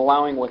 and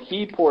allowing what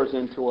he pours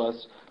into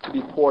us to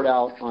be poured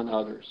out on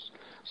others.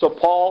 So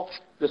Paul,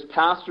 this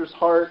pastor's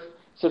heart,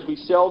 says we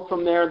sailed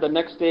from there. The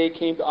next day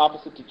came to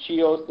opposite to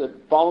Chios.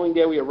 The following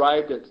day we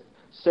arrived at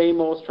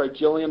Samos,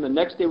 Trigilium. The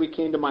next day we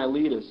came to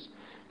Miletus.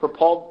 For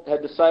Paul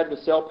had decided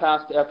to sail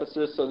past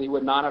Ephesus so that he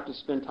would not have to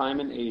spend time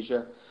in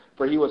Asia,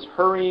 for he was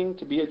hurrying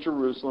to be at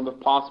Jerusalem, if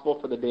possible,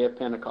 for the day of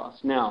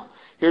Pentecost. Now,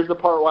 here's the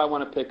part where I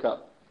want to pick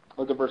up.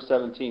 Look at verse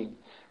 17. It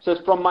says,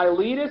 from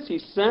Miletus he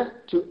sent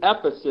to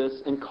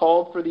Ephesus and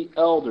called for the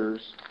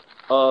elders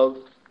of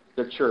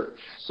the church.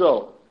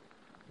 So,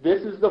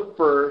 this is the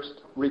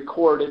first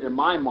recorded, in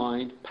my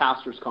mind,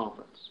 pastor's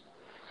conference.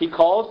 He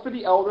calls for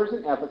the elders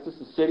in Ephesus,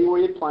 the city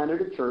where he had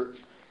planted a church,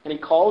 and he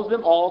calls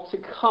them all to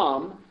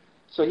come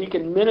so he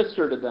can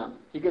minister to them.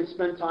 He can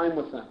spend time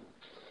with them.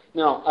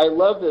 Now, I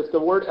love this.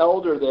 The word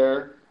elder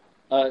there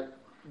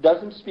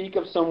doesn't speak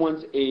of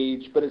someone's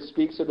age, but it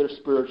speaks of their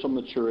spiritual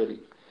maturity.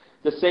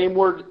 The same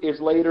word is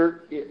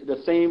later,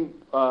 the same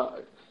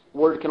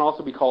word can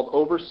also be called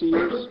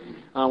overseers.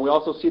 We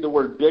also see the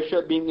word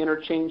bishop being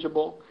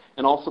interchangeable,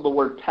 and also the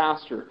word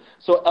pastor.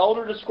 So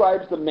elder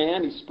describes the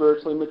man, he's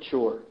spiritually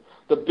mature.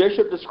 The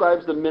bishop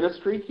describes the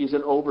ministry, he's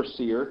an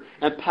overseer.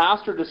 And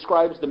pastor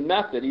describes the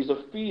method, he's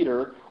a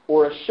feeder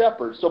or a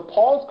shepherd. So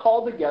Paul's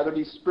called together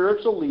these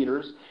spiritual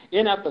leaders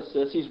in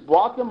Ephesus. He's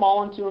brought them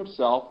all into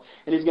himself,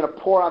 and he's going to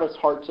pour out his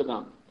heart to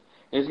them.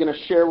 And he's going to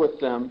share with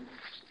them,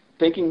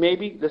 thinking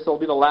maybe this will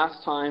be the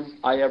last time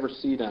I ever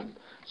see them.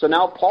 So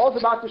now Paul's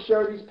about to share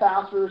with these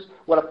pastors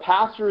what a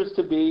pastor is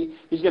to be.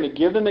 He's going to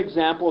give them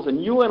examples,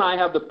 and you and I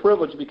have the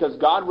privilege, because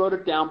God wrote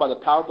it down by the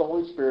power of the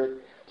Holy Spirit,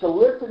 to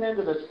listen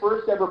into this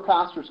first ever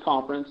pastor's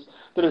conference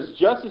that is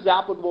just as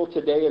applicable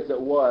today as it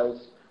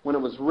was when it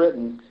was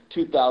written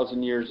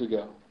 2,000 years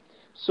ago.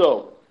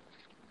 So,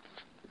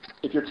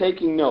 if you're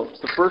taking notes,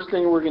 the first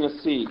thing we're going to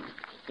see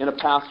in a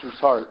pastor's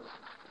heart,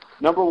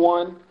 number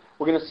one,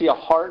 we're going to see a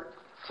heart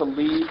to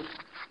lead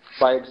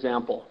by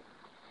example.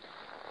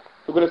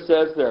 Look what it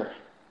says there.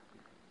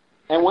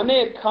 And when they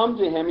had come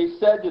to him, he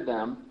said to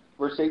them,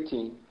 verse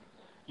 18,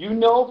 you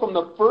know from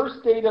the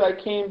first day that I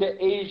came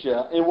to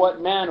Asia in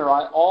what manner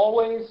I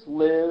always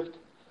lived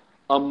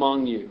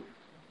among you.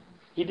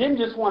 He didn't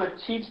just want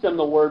to teach them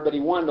the word, but he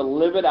wanted to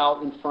live it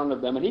out in front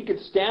of them. And he could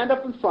stand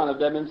up in front of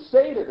them and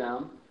say to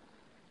them,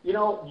 you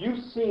know,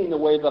 you've seen the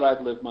way that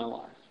I've lived my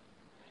life.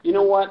 You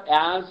know what?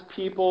 As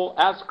people,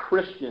 as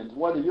Christians,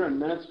 whether you're in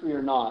ministry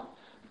or not,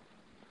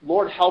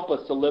 Lord, help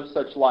us to live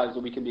such lives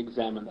that we can be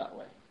examined that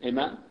way.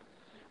 Amen?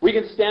 We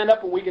can stand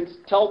up and we can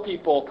tell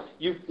people,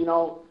 you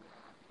know,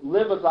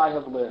 live as I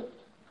have lived.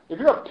 If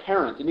you're a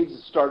parent, it needs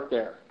to start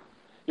there.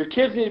 Your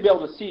kids need to be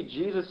able to see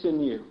Jesus in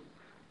you.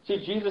 See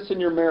Jesus in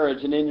your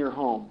marriage and in your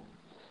home.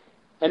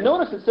 And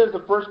notice it says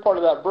the first part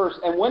of that verse,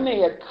 and when they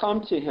had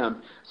come to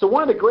him. So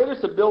one of the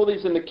greatest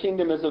abilities in the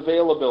kingdom is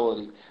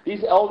availability.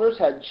 These elders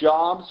had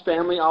jobs,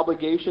 family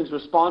obligations,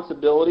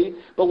 responsibility.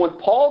 But when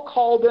Paul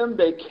called them,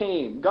 they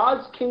came.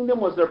 God's kingdom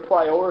was their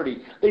priority.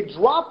 They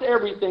dropped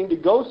everything to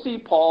go see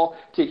Paul,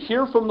 to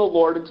hear from the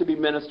Lord, and to be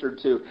ministered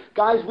to.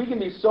 Guys, we can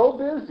be so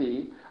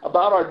busy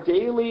about our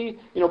daily,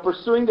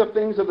 pursuing the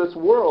things of this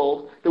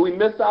world that we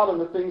miss out on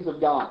the things of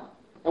God.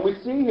 And we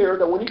see here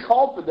that when he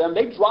called for them,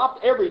 they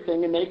dropped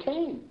everything and they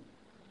came.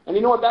 And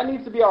you know what? That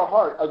needs to be our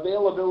heart,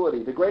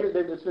 availability.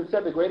 It's been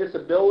said the greatest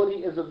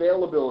ability is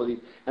availability.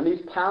 And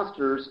these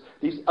pastors,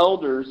 these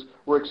elders,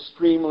 were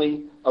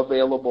extremely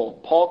available.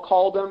 Paul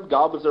called them.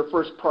 God was their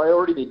first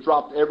priority. They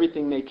dropped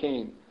everything, they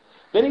came.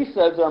 Then he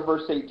says in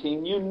verse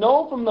 18, you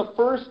know from the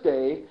first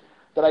day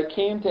that I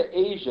came to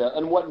Asia,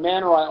 in what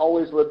manner I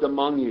always lived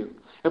among you.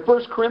 In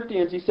 1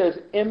 Corinthians, he says,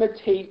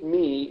 imitate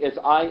me as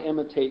I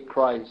imitate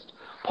Christ.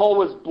 Paul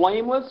was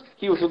blameless.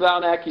 He was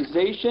without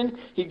accusation.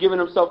 He'd given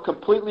himself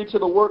completely to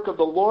the work of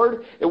the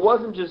Lord. It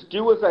wasn't just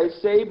do as I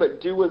say, but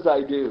do as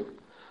I do.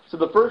 So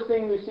the first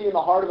thing we see in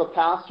the heart of a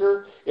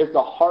pastor is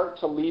the heart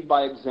to lead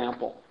by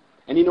example.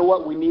 And you know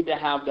what? We need to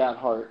have that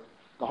heart.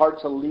 The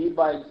heart to lead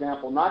by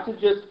example. Not to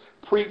just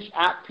preach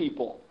at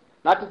people.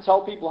 Not to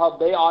tell people how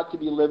they ought to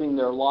be living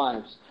their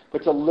lives.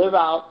 But to live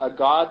out a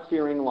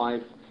God-fearing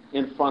life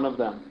in front of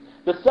them.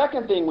 The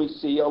second thing we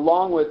see,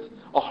 along with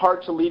a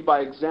heart to lead by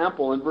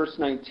example, in verse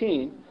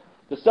 19,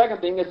 The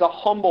second thing is a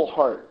humble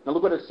heart. Now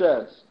look what it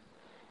says.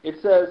 It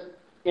says,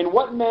 in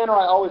what manner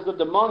I always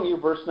lived among you,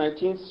 verse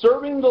 19,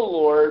 serving the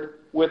Lord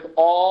with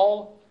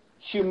all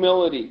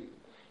humility.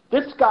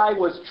 This guy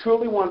was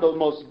truly one of the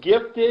most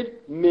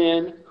gifted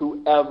men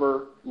who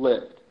ever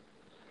lived.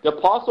 The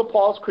Apostle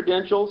Paul's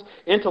credentials,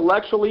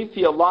 intellectually,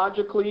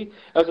 theologically,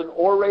 as an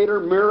orator,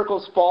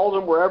 miracles followed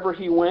him wherever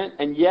he went,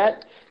 and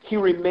yet he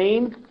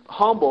remained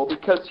humble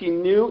because he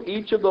knew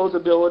each of those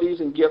abilities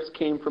and gifts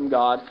came from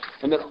God,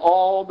 and that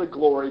all the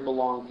glory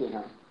belonged to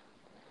him.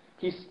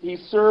 He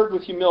served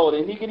with humility,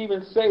 and he could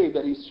even say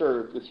that he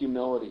served with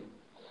humility.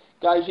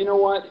 Guys, you know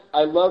what?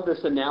 I love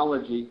this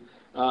analogy.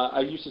 I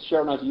used to share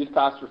when I was a youth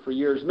pastor for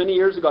years. Many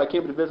years ago, I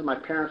came to visit my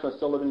parents when I was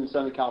still living in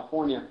Southern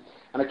California,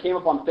 and I came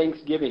up on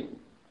Thanksgiving.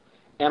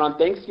 And on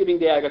Thanksgiving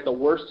Day, I got the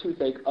worst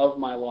toothache of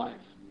my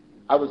life.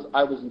 I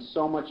was in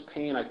so much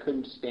pain, I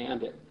couldn't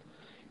stand it.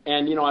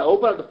 And, I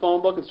opened up the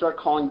phone book and started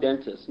calling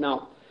dentists.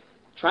 Now,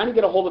 trying to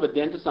get a hold of a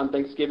dentist on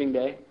Thanksgiving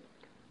Day,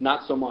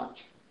 not so much.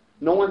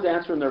 No one's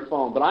answering their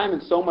phone, but I am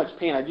in so much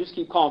pain. I just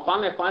keep calling.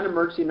 Finally, I find an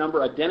emergency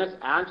number. A dentist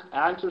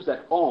answers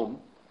at home,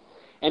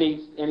 and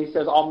he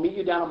says, I'll meet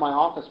you down at my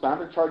office, but I'm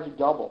going to charge you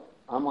double.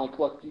 I'm like,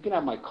 look, you can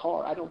have my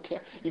car. I don't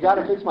care. You got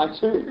to fix my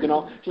tooth,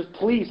 Just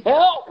please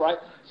help, right?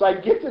 So I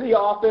get to the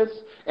office,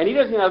 and he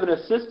doesn't even have an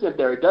assistant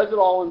there. He does it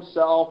all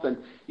himself, and,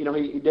 he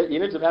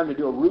ends up having to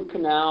do a root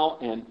canal,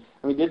 and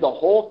he did the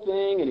whole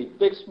thing, and he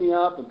fixed me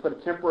up and put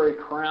a temporary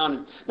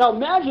crown. Now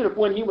imagine if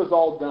when he was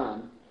all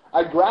done,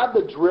 I grabbed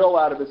the drill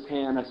out of his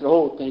hand. I said,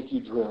 oh, thank you,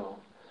 drill.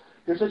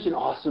 You're such an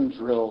awesome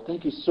drill.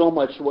 Thank you so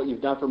much for what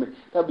you've done for me.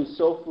 That would be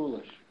so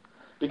foolish.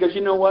 Because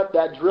you know what?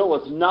 That drill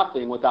is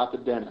nothing without the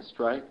dentist,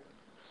 right?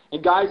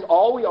 And guys,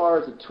 all we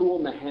are is a tool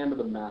in the hand of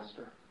the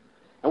master.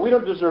 And we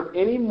don't deserve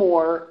any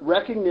more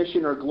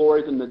recognition or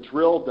glory than the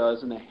drill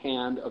does in the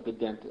hand of the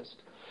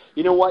dentist.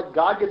 You know what?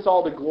 God gets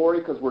all the glory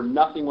because we're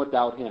nothing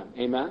without him.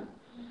 Amen?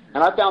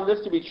 And I found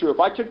this to be true. If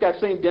I took that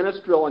same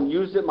dentist drill and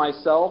used it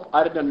myself,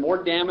 I'd have done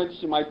more damage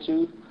to my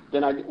tooth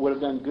than I would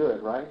have done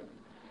good, right?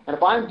 And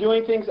if I'm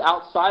doing things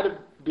outside of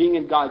being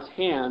in God's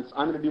hands,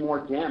 I'm going to do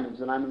more damage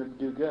than I'm going to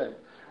do good.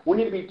 We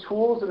need to be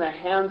tools in the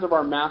hands of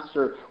our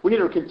master. We need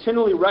to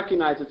continually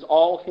recognize it's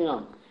all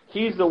him.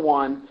 He's the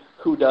one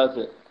who does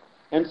it.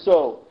 And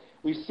so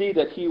we see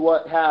that he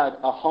had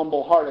a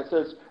humble heart. It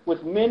says,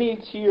 with many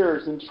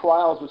tears and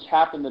trials which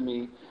happened to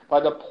me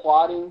by the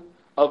plotting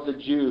of the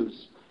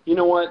Jews. You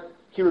know what?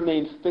 He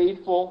remained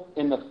faithful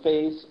in the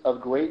face of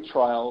great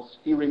trials.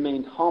 He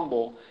remained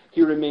humble.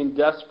 He remained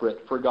desperate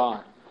for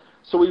God.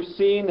 So we've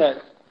seen that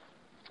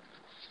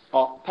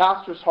a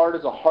pastor's heart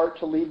is a heart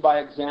to lead by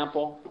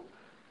example.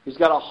 He's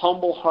got a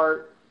humble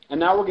heart. And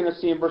now we're going to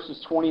see in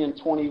verses 20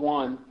 and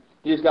 21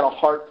 that he's got a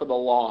heart for the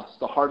lost,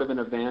 the heart of an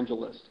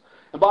evangelist.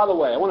 And by the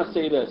way, I want to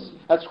say this.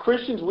 As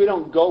Christians, we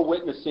don't go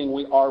witnessing,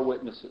 we are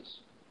witnesses.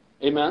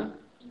 Amen?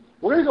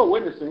 We're going to go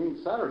witnessing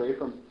Saturday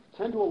from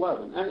 10 to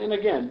 11. And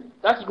again,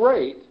 that's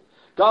great.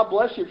 God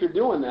bless you if you're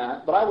doing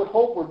that. But I would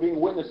hope we're being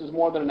witnesses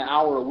more than an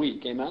hour a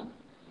week. Amen?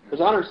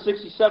 There's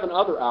 167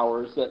 other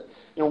hours that,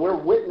 we're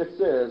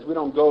witnesses. We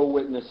don't go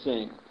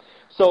witnessing.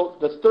 So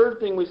the third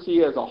thing we see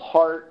is a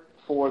heart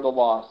for the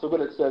lost. Look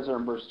what it says there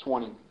in verse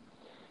 20.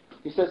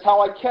 He says,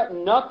 how I kept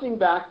nothing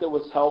back that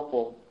was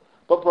helpful,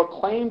 but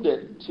proclaimed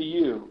it to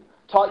you,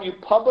 taught you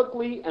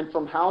publicly and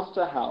from house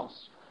to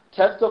house,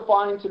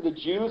 testifying to the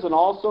Jews and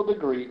also the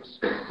Greeks,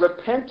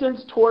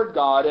 repentance toward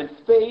God and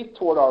faith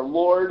toward our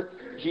Lord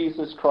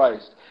Jesus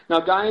Christ. Now,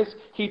 guys,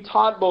 he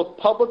taught both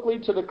publicly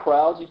to the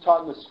crowds. He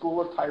taught in the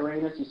school of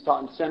Tyrannus. He's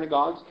taught in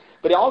synagogues.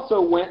 But he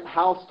also went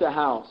house to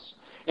house.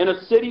 In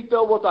a city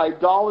filled with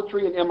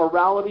idolatry and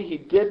immorality, he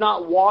did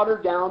not water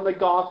down the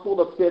gospel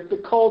to fit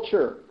the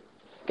culture.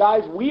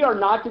 Guys, we are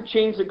not to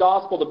change the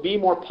gospel to be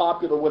more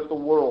popular with the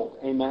world.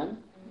 Amen?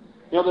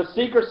 The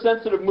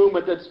seeker-sensitive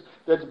movement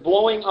that's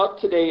blowing up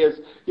today is,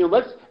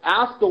 let's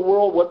ask the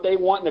world what they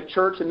want in a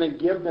church and then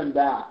give them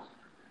that.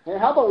 And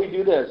how about we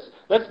do this?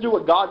 Let's do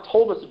what God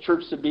told us the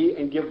church to be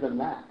and give them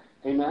that.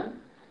 Amen?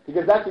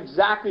 Because that's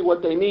exactly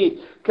what they need.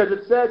 Because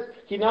it says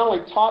he not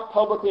only taught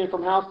publicly and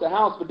from house to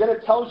house, but then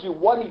it tells you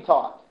what he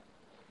taught.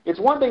 It's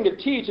one thing to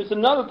teach. It's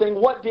another thing,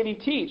 what did he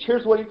teach?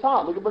 Here's what he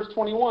taught. Look at verse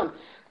 21.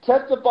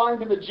 Testifying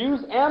to the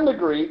Jews and the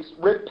Greeks,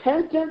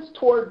 repentance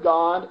toward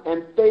God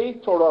and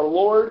faith toward our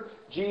Lord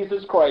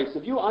Jesus Christ.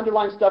 If you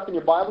underline stuff in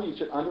your Bible, you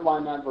should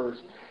underline that verse.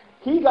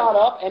 He got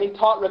up and he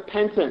taught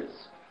repentance.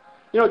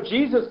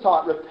 Jesus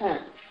taught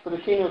repent, for the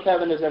kingdom of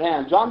heaven is at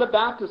hand. John the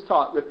Baptist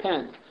taught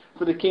repent,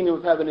 for the kingdom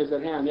of heaven is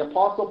at hand. The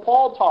Apostle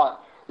Paul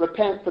taught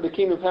repent, for the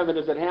kingdom of heaven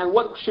is at hand.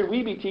 What should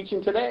we be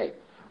teaching today?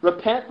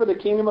 Repent, for the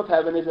kingdom of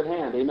heaven is at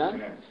hand. Amen?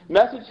 Amen.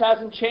 Message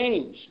hasn't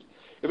changed.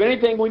 If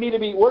anything,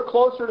 we're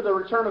closer to the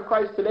return of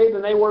Christ today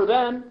than they were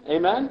then.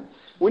 Amen?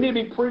 We need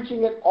to be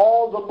preaching it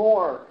all the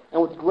more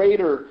and with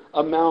greater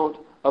amount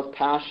of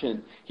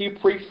passion. He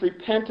preached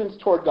repentance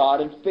toward God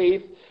and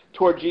faith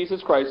toward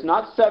Jesus Christ.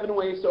 Not 7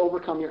 ways to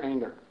overcome your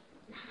anger.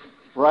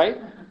 Right?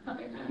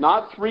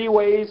 Not 3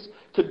 ways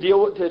to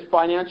deal with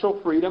financial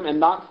freedom, and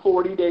not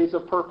 40 days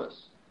of purpose.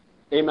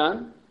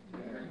 Amen?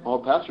 Oh,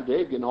 Pastor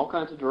Dave getting all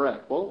kinds of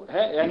direct. Well,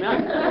 hey, and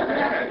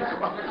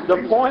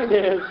the point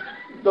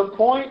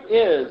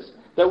is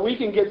that we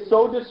can get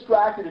so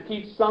distracted to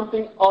teach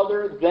something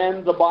other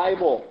than the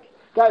Bible.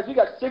 Guys, we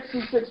got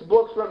 66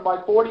 books written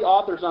by 40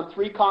 authors on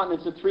 3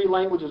 continents in 3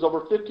 languages over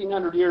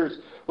 1,500 years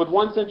with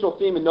one central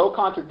theme and no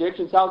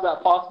contradictions. How is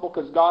that possible?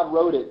 Because God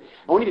wrote it.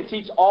 And we need to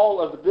teach all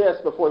of this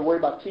before we worry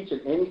about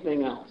teaching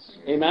anything else.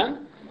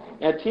 Amen?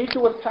 And teach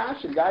it with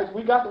passion, guys.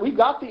 We've got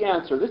the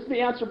answer. This is the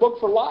answer book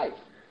for life.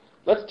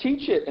 Let's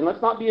teach it, and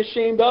let's not be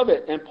ashamed of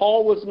it. And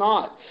Paul was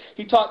not.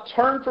 He taught,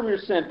 turn from your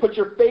sin. Put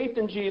your faith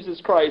in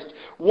Jesus Christ.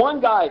 One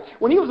guy,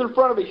 when he was in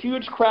front of a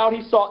huge crowd,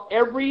 he saw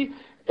every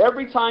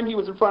time he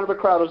was in front of a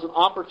crowd, it was an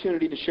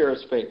opportunity to share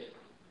his faith.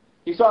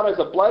 He saw it as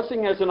a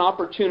blessing, as an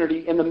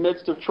opportunity in the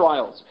midst of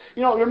trials.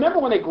 You know, remember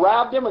when they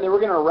grabbed him and they were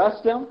going to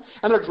arrest him,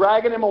 and they're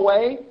dragging him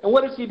away? And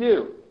what does he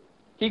do?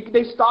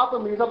 They stop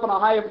him, he's up in a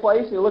high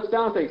place, and he looks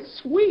down and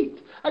says, sweet,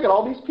 I got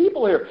all these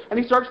people here. And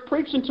he starts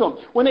preaching to them.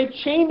 When they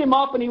chained him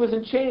up and he was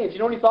in chains, you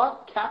know what he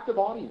thought? Captive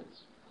audience.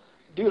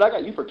 Dude, I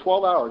got you for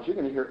 12 hours. You're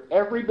going to hear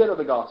every bit of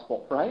the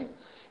gospel, right?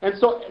 And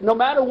so no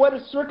matter what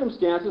his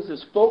circumstances,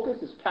 his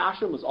focus, his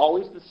passion was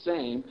always the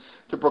same,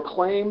 to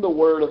proclaim the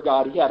Word of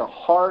God. He had a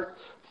heart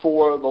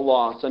for the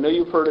lost. I know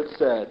you've heard it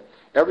said,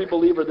 every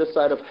believer this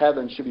side of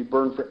heaven should be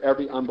burned for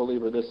every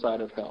unbeliever this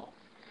side of hell.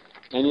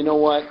 And you know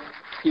what?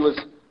 He was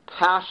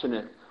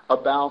passionate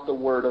about the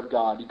Word of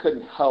God. You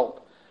couldn't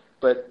help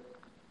but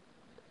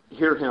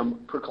hear him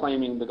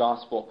proclaiming the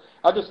gospel.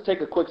 I'll just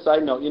take a quick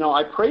side note. You know,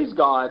 I praise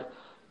God,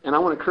 and I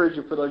want to encourage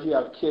you, for those of you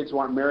who have kids who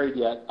aren't married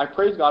yet, I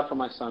praise God for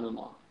my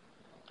son-in-law.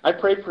 I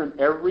prayed for him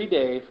every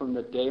day from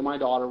the day my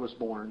daughter was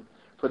born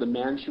for the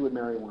man she would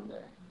marry one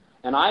day.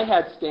 And I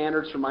had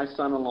standards for my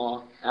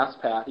son-in-law, ask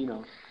Pat, he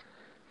knows,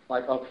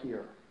 like up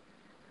here.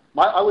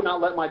 I would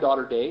not let my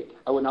daughter date.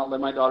 I would not let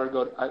my daughter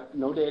go,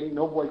 no dating,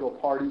 no boy go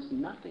parties,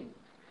 nothing.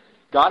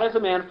 God has a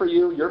man for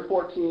you. You're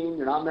 14.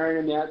 You're not married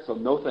him yet, so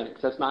no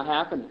thanks. That's not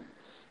happening.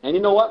 And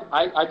you know what?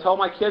 I tell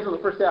my kids on the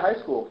first day of high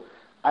school,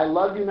 I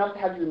love you enough to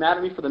have you be mad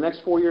at me for the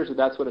next 4 years if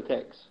that's what it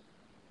takes.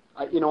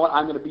 You know what?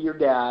 I'm going to be your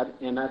dad,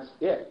 and that's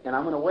it. And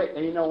I'm going to wait.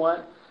 And you know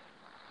what?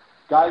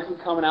 Guys would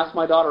come and ask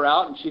my daughter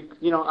out, and she'd,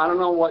 you know, I don't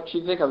know what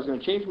she'd think. I was going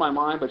to change my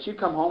mind, but she'd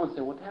come home and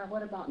say, well, Dad,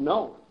 what about?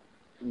 No,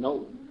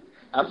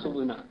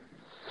 absolutely not.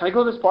 Can I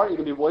go to this party? You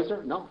can be boys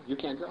there? No, you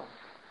can't go.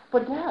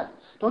 But Dad,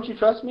 don't you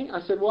trust me?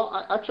 I said,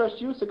 well, I trust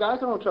you. It's the guys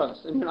I don't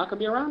trust, and you're not going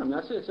to be around them.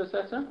 That's it. It's just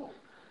that simple.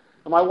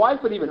 And my wife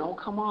would even, oh,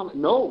 come on.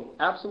 No,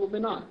 absolutely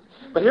not.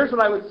 But here's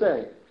what I would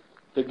say.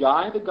 The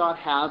guy that God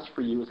has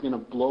for you is going to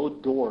blow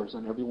doors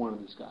on every one of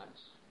these guys.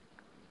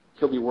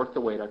 He'll be worth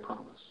the wait, I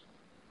promise.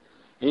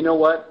 And you know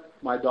what?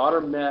 My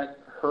daughter met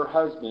her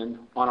husband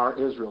on our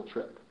Israel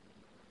trip.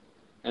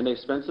 And they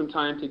spent some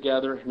time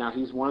together. Now,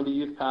 he's one of the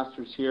youth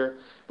pastors here.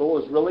 But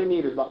what was really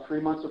neat is about 3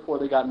 months before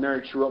they got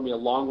married, she wrote me a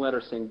long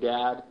letter saying,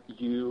 Dad,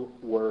 you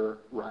were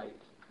right.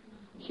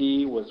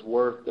 He was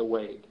worth the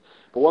wait.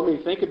 But what made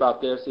me think about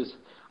this is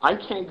I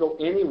can't go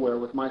anywhere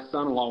with my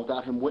son-in-law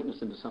without him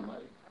witnessing to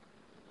somebody.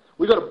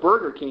 We go to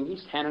Burger King,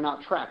 he's handing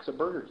out tracts at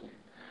Burger King.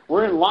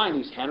 We're in line,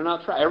 he's handing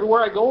out tracts.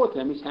 Everywhere I go with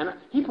him,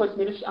 he puts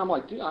me to I'm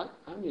like, dude, I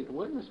need to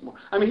witness more.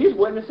 I mean, he's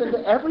witnessing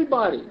to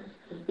everybody.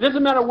 It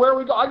doesn't matter where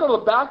we go. I go to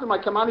the bathroom,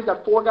 I come out, he's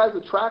got 4 guys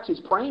with tracts,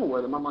 he's praying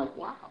with them. I'm like,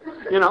 wow.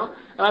 You know?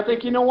 And I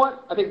think, you know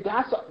what? I think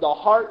that's the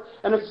heart.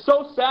 And it's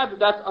so sad that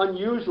that's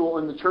unusual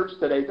in the church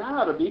today. That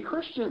ought to be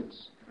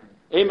Christians.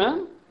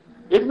 Amen?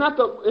 Isn't that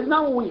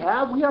what we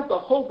have? We have the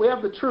hope. We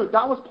have the truth.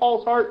 That was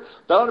Paul's heart.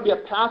 That ought to be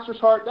a pastor's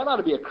heart. That ought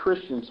to be a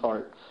Christian's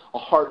heart. A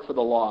heart for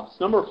the lost.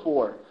 Number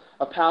 4,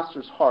 a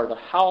pastor's heart. A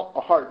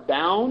heart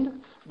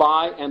bound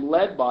by and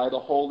led by the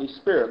Holy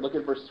Spirit. Look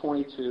at verse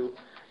 22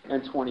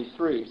 and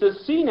 23. It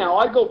says, see now,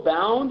 I go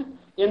bound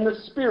in the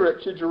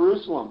Spirit to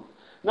Jerusalem,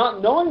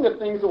 not knowing the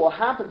things that will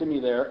happen to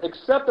me there,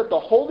 except that the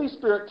Holy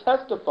Spirit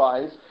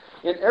testifies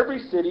in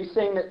every city,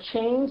 saying that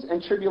chains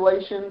and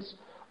tribulations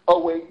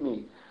await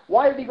me.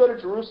 Why did he go to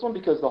Jerusalem?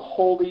 Because the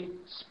Holy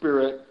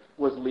Spirit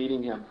was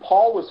leading him.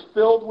 Paul was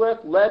filled with,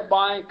 led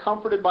by,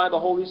 comforted by the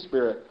Holy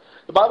Spirit.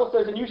 The Bible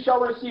says, and you shall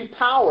receive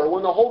power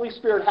when the Holy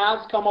Spirit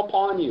has come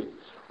upon you.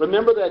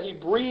 Remember that he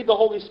breathed the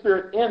Holy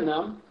Spirit in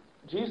them.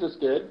 Jesus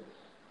did.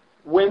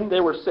 When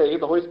they were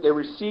saved, they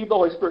received the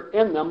Holy Spirit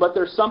in them, but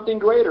there's something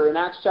greater. In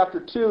Acts chapter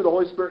 2, the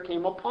Holy Spirit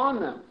came upon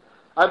them.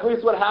 I believe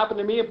it's what happened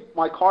to me.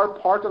 My car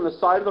parked on the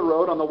side of the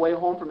road on the way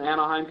home from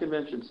Anaheim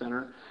Convention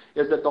Center,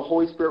 is that the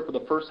Holy Spirit for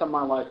the first time in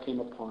my life came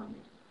upon me.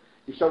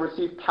 You shall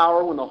receive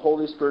power when the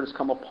Holy Spirit has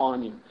come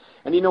upon you.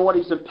 And you know what?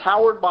 He's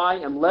empowered by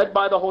and led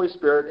by the Holy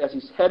Spirit as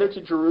he's headed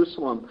to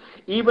Jerusalem.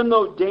 Even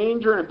though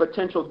danger and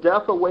potential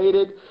death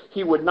awaited,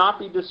 he would not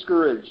be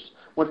discouraged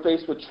when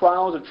faced with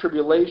trials or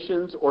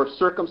tribulations or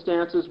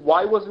circumstances.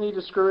 Why wasn't he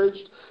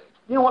discouraged?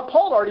 You know what?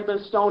 Paul had already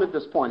been stoned at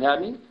this point,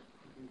 hadn't he?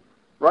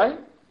 Right?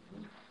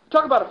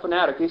 Talk about a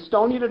fanatic. They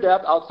stoned you to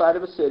death outside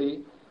of a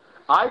city.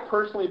 I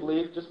personally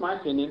believe, just my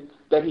opinion,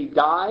 that he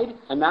died,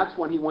 and that's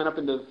when he went up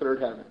into the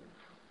third heaven.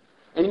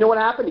 And you know what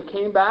happened? He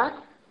came back,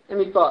 And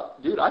he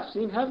thought, dude, I've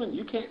seen heaven.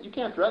 You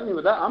can't threaten me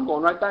with that. I'm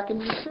going right back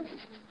into the city.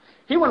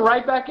 He went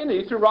right back in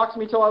it. He threw rocks at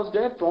me till I was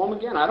dead. Throw them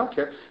again. I don't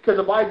care. Because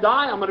if I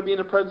die, I'm going to be in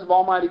the presence of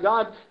Almighty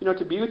God.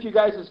 To be with you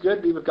guys is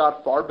good. Be with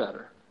God far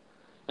better.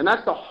 And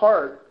that's the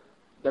heart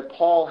that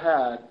Paul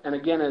had. And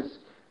again, as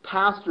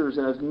pastors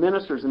and as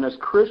ministers and as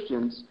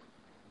Christians,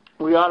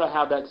 we ought to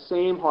have that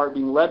same heart,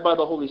 being led by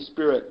the Holy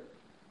Spirit.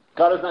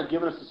 God has not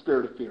given us the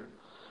spirit of fear,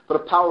 but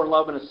of power and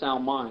love and a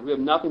sound mind. We have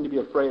nothing to be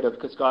afraid of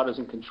because God is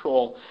in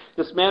control.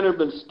 This man who had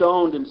been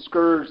stoned and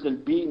scourged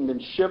and beaten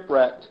and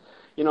shipwrecked,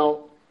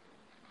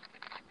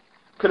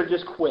 could have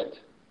just quit.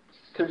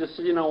 Could have just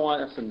said, you know what,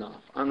 that's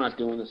enough. I'm not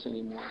doing this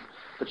anymore.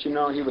 But he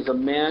was a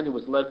man who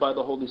was led by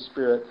the Holy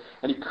Spirit,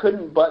 and he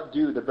couldn't but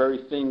do the very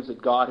things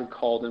that God had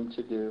called him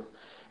to do.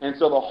 And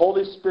so the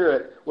Holy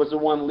Spirit was the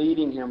one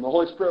leading him. The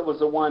Holy Spirit was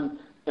the one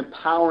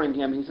empowering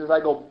him. He says,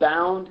 I go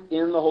bound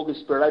in the Holy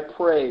Spirit. I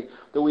pray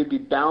that we be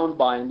bound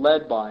by and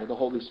led by the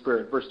Holy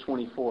Spirit. Verse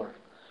 24.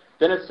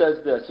 Then it says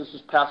this. This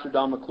is Pastor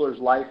Don McClure's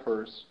life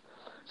verse.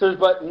 It says,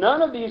 but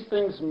none of these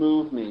things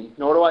move me,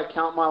 nor do I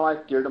count my life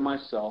dear to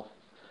myself,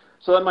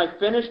 so that I might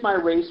finish my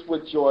race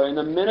with joy in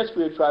the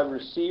ministry which I have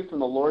received from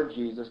the Lord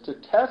Jesus to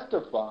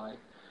testify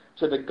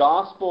to the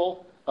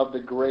gospel of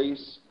the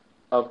grace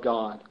of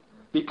God.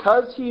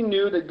 Because he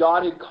knew that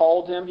God had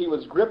called him, he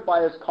was gripped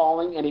by his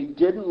calling, and he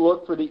didn't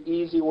look for the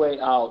easy way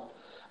out.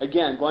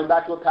 Again, going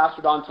back to what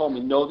Pastor Don told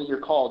me, know that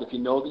you're called. If you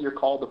know that you're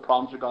called, the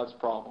problems are God's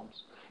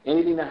problems.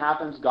 Anything that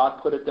happens,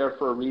 God put it there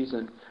for a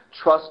reason.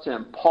 Trust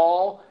him.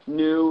 Paul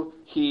knew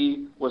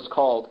he was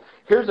called.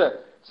 Here's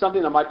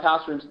something that my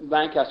pastor in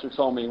Lancaster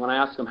told me when I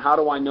asked him, how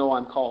do I know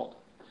I'm called?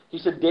 He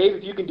said, Dave,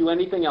 if you can do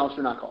anything else,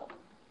 you're not called.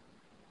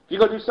 If you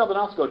go do something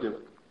else, go do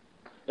it.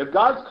 If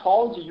God's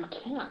called you, you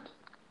can't.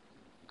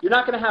 You're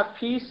not going to have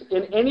peace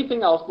in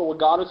anything else but what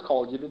God has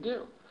called you to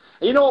do.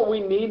 And you know what we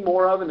need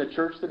more of in the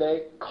church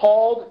today?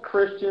 Called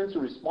Christians who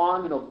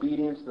respond in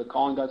obedience to the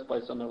calling God's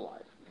placed on their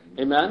life.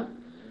 Amen?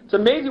 It's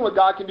amazing what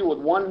God can do with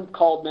one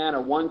called man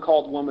or one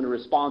called woman who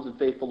responds in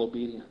faithful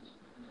obedience.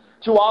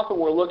 Too often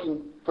we're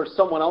looking for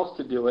someone else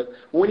to do it.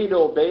 We need to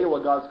obey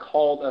what God's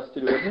called us to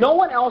do. If no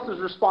one else is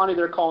responding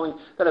to their calling,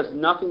 that has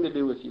nothing to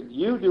do with you.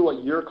 You do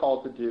what you're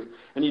called to do,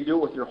 and you do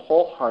it with your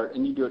whole heart,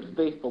 and you do it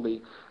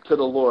faithfully to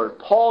the Lord.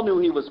 Paul knew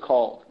he was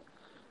called.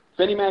 If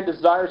any man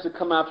desires to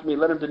come after me,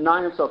 let him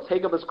deny himself,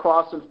 take up his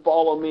cross, and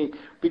follow me.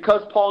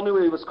 Because Paul knew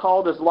he was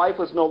called, his life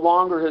was no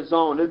longer his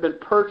own. It had been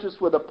purchased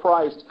with a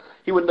price.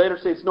 He would later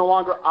say, it's no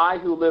longer I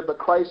who live, but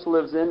Christ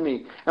lives in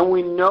me. And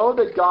we know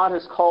that God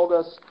has called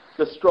us.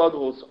 The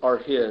struggles are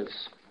his.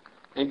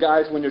 And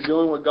guys, when you're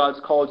doing what God's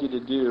called you to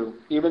do,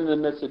 even in the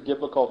midst of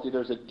difficulty,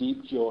 there's a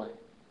deep joy.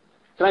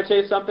 Can I tell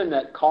you something?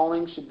 That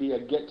calling should be a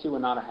get to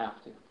and not a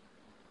have to.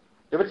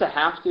 If it's a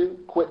have to,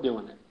 quit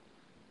doing it.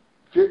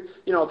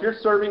 If you're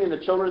serving in the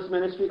children's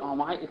ministry,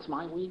 it's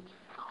my week.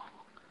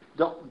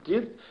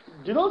 Do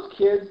those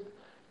kids,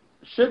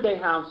 should they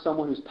have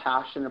someone who's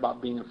passionate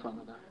about being in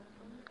front of them,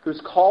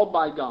 who's called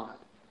by God?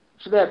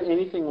 Should they have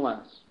anything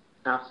less?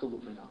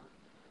 Absolutely not.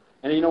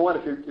 And you know what?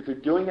 If you're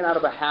doing it out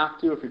of a have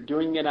to, if you're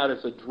doing it out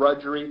as a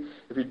drudgery,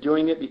 if you're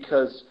doing it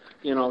because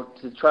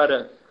to try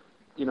to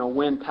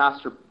win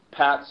Pastor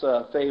Pat's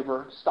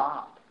favor,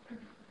 stop.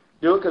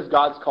 Do it because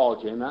God's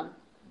called you, amen?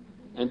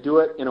 And do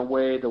it in a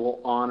way that will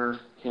honor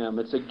him.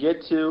 It's a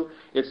get to,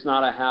 it's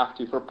not a have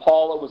to. For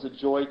Paul, it was a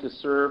joy to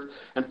serve,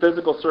 and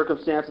physical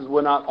circumstances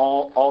would not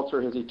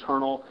alter his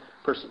eternal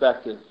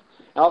perspective.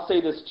 And I'll say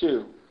this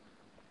too.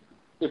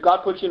 If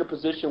God puts you in a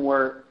position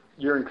where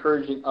you're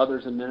encouraging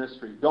others in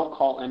ministry, don't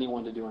call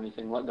anyone to do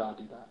anything. Let God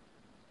do that.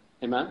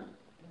 Amen?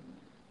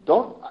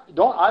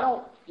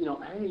 I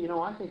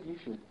think you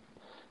should.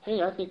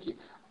 Hey, I think you,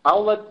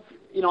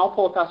 I'll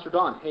pull a Pastor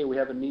Don. Hey, we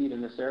have a need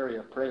in this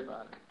area. Pray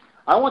about it.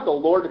 I want the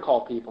Lord to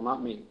call people,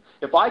 not me.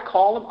 If I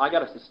call them, I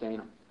got to sustain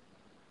them.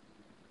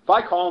 If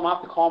I call them, I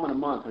have to call them in a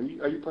month. Are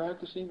you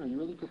practicing? Are you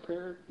really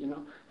prepared? Are you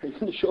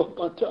going to show up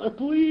on time?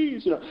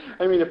 Please.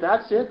 If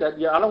that's it,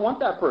 I don't want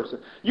that person.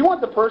 You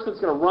want the person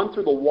that's going to run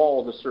through the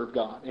wall to serve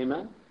God.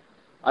 Amen?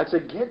 It's a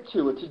get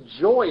to. It's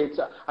a joy.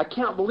 I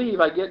can't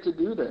believe I get to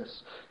do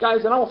this.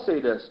 Guys, and I will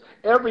say this.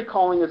 Every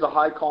calling is a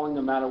high calling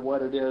no matter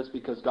what it is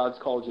because God's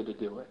called you to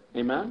do it.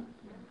 Amen?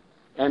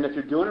 And if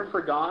you're doing it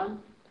for God,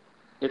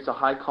 it's a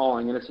high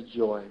calling and it's a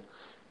joy.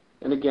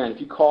 And again,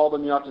 if you call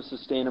them, you have to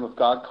sustain them. If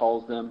God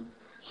calls them,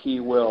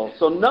 he will.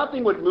 So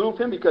nothing would move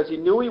him because he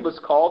knew he was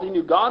called. He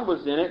knew God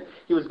was in it.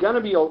 He was going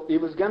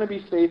to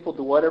be faithful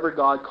to whatever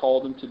God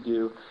called him to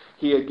do.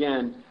 He,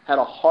 again, had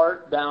a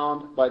heart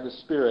bound by the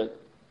Spirit.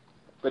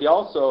 But he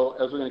also,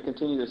 as we're going to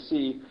continue to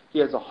see, he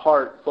has a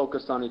heart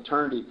focused on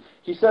eternity.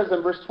 He says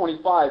in verse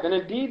 25, and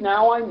indeed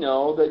now I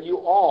know that you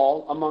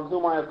all, among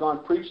whom I have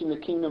gone preaching the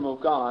kingdom of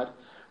God,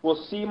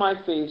 will see my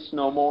face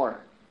no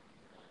more.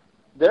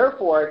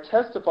 Therefore I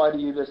testify to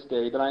you this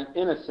day that I am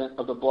innocent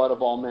of the blood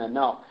of all men.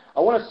 Now, I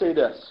want to say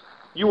this.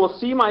 You will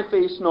see my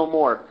face no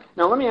more.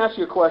 Now, let me ask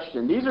you a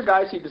question. These are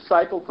guys he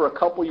discipled for a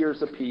couple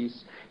years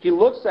apiece. He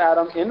looks at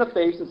them in the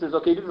face and says,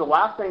 okay, this is the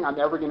last thing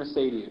I'm ever going to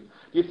say to you.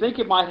 Do you think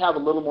it might have a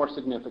little more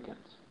significance?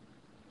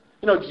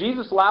 You know,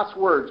 Jesus' last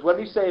words, what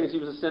did he say as he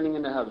was ascending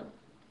into heaven?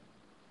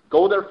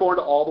 Go therefore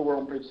into all the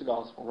world and preach the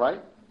gospel, right?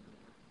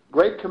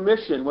 Great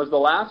Commission was the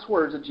last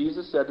words that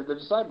Jesus said to the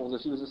disciples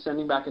as he was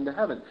ascending back into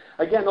heaven.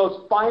 Again,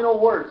 those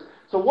final words.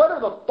 So what are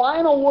the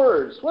final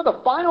words? What are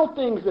the final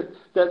things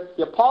that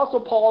the Apostle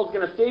Paul is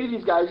going to say to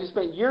these guys? He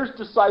spent years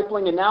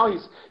discipling, and now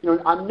he's,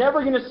 I'm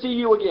never going to see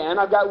you again.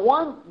 I've got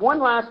one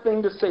last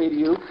thing to say to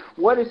you.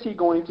 What is he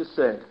going to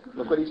say?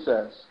 Look what he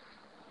says.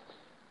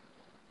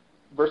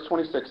 Verse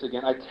 26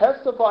 again. I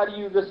testify to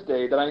you this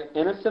day that I am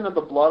innocent of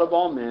the blood of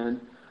all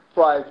men,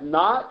 for I have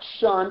not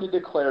shunned to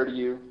declare to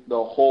you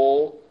the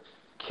whole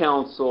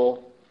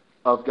counsel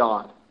of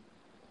God.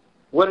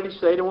 What did he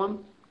say to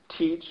him?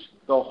 Teach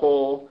the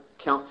whole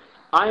counsel.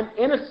 I am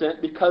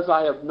innocent because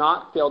I have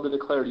not failed to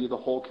declare to you the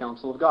whole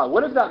counsel of God.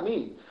 What does that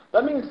mean?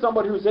 That means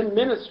somebody who's in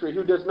ministry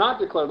who does not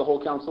declare the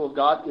whole counsel of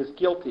God is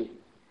guilty.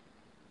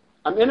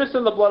 I'm innocent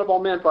of the blood of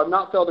all men, for I have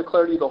not failed to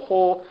declare to you the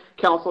whole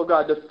counsel of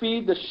God, to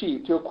feed the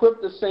sheep, to equip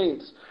the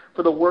saints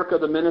for the work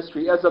of the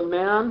ministry. As a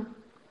man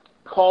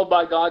called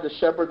by God to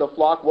shepherd the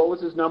flock, what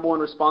was his number one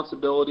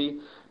responsibility?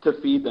 To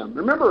feed them.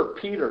 Remember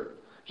Peter.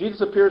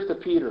 Jesus appears to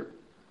Peter.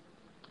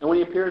 And when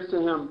he appears to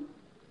him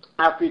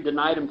after he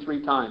denied him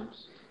 3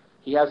 times,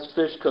 he has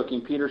fish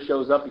cooking. Peter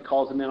shows up. He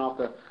calls him in off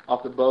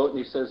the boat, and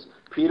he says,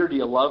 Peter, do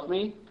you love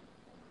me?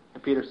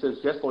 And Peter says,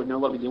 yes, Lord, I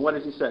love you. And what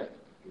does he say?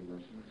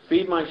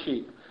 Feed my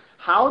sheep.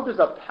 How does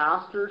a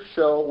pastor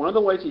show, one of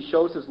the ways he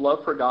shows his love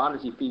for God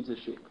is he feeds his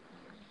sheep.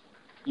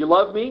 You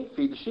love me?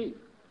 Feed the sheep.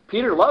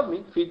 Peter, love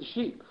me? Feed the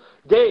sheep.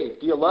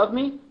 Dave, do you love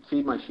me?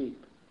 Feed my sheep.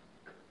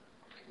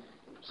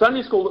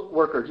 Sunday school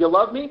worker, do you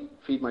love me?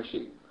 Feed my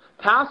sheep.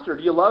 Pastor,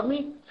 do you love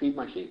me? Feed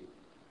my sheep.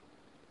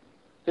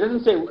 It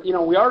doesn't say,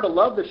 we are to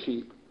love the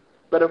sheep,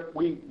 but if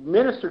we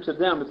minister to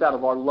them, it's out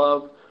of our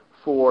love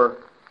for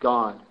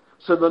God.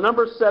 So the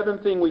number 7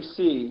 thing we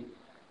see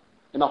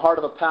in the heart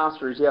of a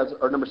pastor is he has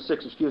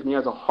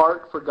a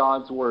heart for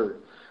God's Word.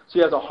 So he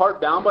has a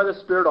heart bound by the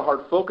Spirit, a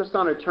heart focused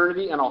on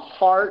eternity, and a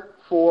heart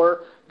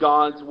for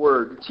God's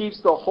Word. It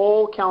teaches the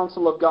whole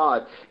counsel of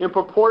God in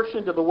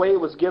proportion to the way it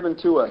was given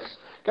to us.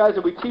 Guys,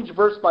 if we teach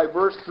verse by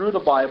verse through the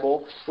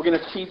Bible, we're going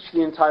to teach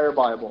the entire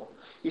Bible.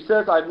 He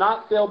says, I've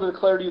not failed to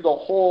declare to you the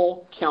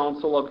whole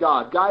counsel of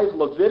God. Guys,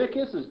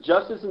 Leviticus is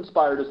just as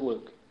inspired as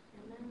Luke.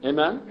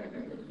 Amen?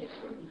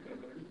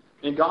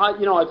 And God,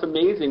 it's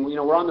amazing.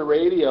 We're on the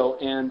radio,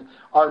 and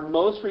our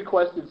most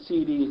requested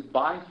CDs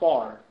by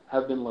far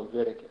have been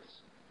Leviticus.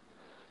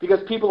 Because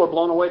people are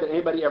blown away that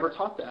anybody ever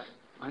taught that.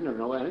 I didn't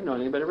know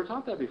anybody ever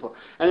taught that before.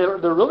 And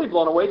they're really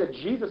blown away that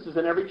Jesus is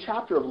in every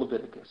chapter of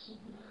Leviticus.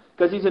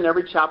 Because he's in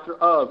every chapter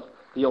of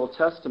the Old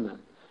Testament.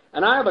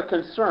 And I have a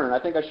concern, I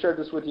think I shared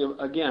this with you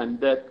again,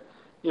 that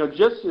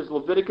just as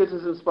Leviticus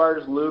is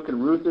inspired as Luke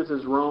and Ruth is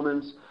as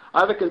Romans, I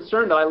have a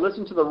concern that I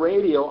listen to the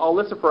radio, I'll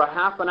listen for a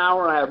half an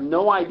hour and I have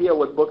no idea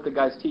what book the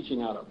guy's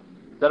teaching out of.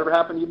 Has that ever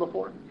happened to you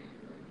before?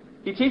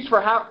 He teaches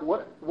for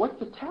what's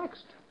the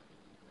text?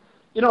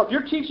 If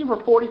you're teaching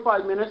for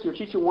 45 minutes, you're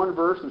teaching one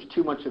verse, there's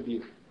too much of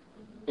you.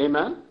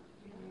 Amen?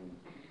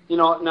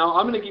 Now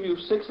I'm going to give you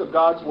 6 of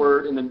God's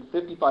Word and then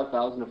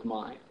 55,000 of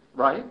mine,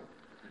 right?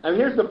 And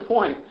here's the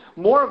point.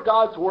 More of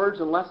God's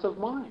words and less of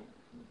mine.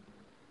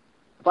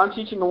 If I'm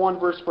teaching a one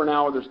verse for an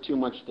hour, there's too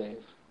much, Dave.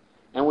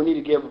 And we need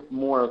to give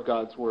more of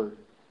God's Word.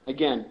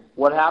 Again,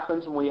 what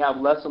happens when we have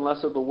less and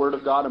less of the Word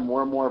of God and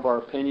more of our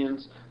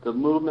opinions? The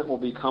movement will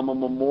become a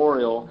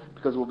memorial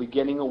because we'll be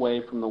getting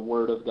away from the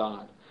Word of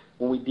God.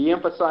 When we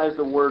de-emphasize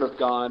the Word of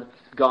God,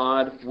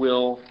 God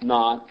will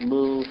not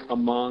move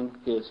among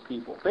His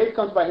people. Faith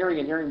comes by hearing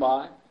and hearing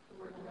by.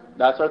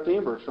 That's our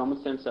theme verse,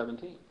 Romans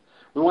 10:17.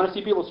 We want to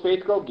see people's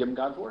faith grow, give them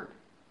God's Word.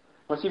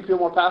 We want to see people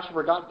more passionate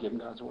for God, give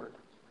them God's Word.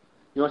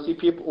 You want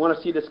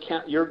to see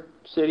your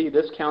city,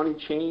 this county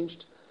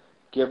changed,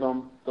 give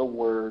them the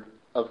Word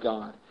of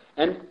God.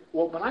 And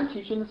but I'm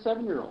teaching the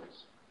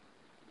 7-year-olds.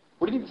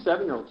 What do you think the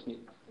 7-year-olds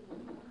need?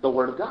 The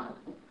Word of God.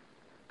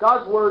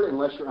 God's Word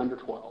unless you're under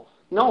 12.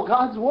 No,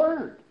 God's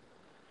Word.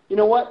 You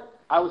know what?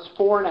 I was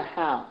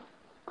 4.5.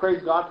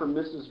 Praise God for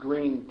Mrs.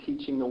 Green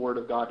teaching the Word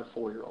of God to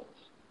 4-year-olds.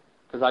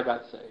 Because I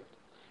got saved.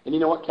 And you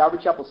know what?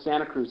 Calvary Chapel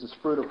Santa Cruz is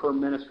fruit of her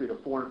ministry to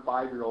 4 and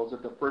 5-year-olds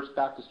at the First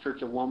Baptist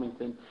Church of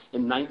Wilmington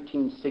in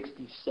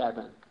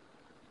 1967.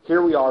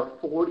 Here we are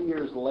 40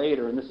 years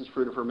later, and this is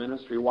fruit of her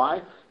ministry.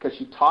 Why? Because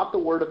she taught the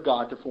Word of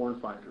God to 4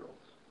 and 5-year-olds.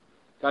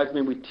 Guys,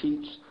 may we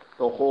teach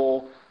the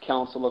whole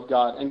counsel of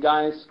God. And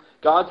guys,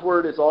 God's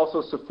Word is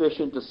also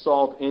sufficient to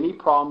solve any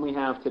problem we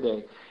have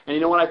today. And you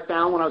know what I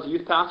found when I was a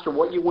youth pastor?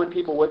 What you win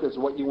people with is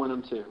what you win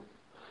them to.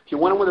 If you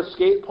win them with a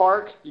skate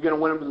park, you're going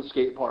to win them to the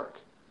skate park.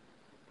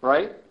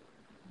 Right?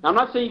 Now, I'm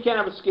not saying you can't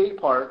have a skate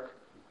park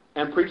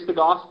and preach the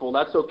gospel.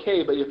 That's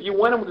okay. But if you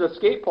win them with a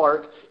skate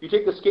park, you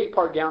take the skate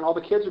park down, all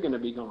the kids are going to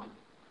be gone.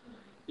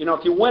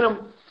 If you win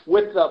them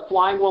with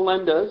Flying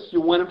Wallendas,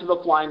 you win them to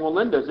the Flying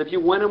Wallendas. If you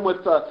win them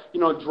with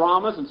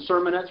dramas and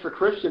sermonettes for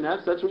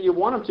Christianettes, that's what you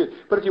want them to.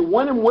 But if you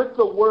win them with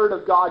the Word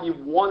of God,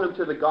 you've won them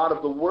to the God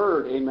of the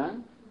Word.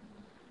 Amen?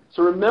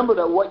 So remember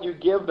that what you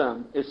give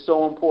them is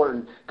so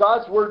important.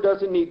 God's Word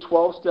doesn't need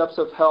 12 steps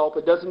of help.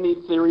 It doesn't need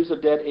theories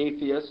of dead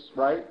atheists,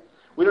 right?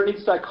 We don't need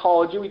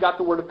psychology. We got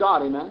the Word of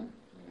God, amen?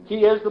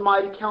 He is the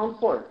mighty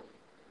counselor.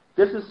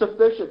 This is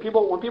sufficient.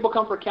 When people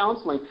come for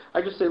counseling,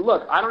 I just say,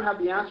 look, I don't have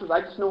the answers.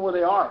 I just know where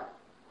they are.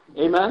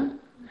 Amen?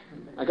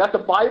 I got the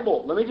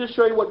Bible. Let me just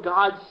show you what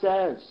God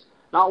says.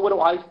 Not what do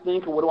I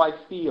think or what do I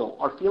feel.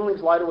 Our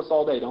feelings lie to us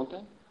all day, don't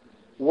they?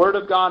 Word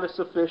of God is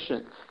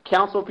sufficient.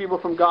 Counsel people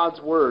from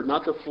God's Word,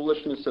 not the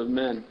foolishness of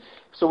men.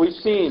 So we've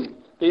seen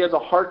that he has a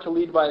heart to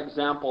lead by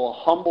example, a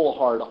humble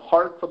heart, a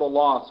heart for the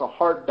lost, a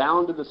heart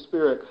bound to the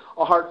Spirit,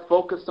 a heart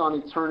focused on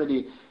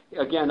eternity.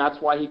 Again, that's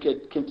why he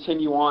could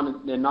continue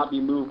on and not be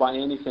moved by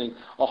anything.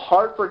 A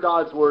heart for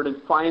God's Word, and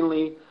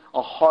finally,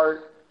 a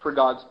heart for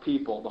God's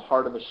people, the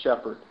heart of a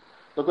shepherd.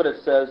 Look what it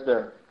says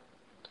there.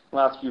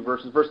 Last few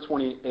verses. Verse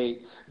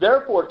 28.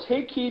 Therefore,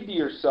 take heed to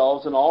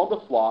yourselves and all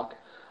the flock,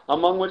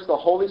 among which the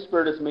Holy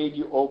Spirit has made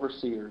you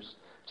overseers,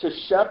 to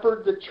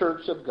shepherd the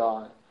church of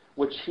God,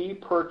 which he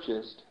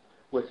purchased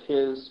with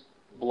his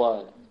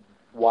blood.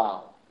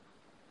 Wow.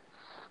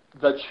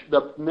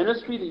 The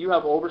ministry that you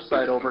have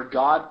oversight over,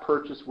 God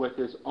purchased with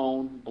his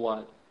own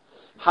blood.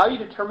 How do you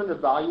determine the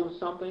value of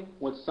something?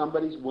 When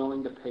somebody's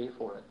willing to pay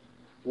for it.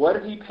 What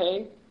did he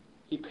pay?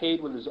 He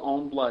paid with his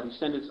own blood. He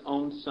sent his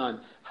own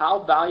son.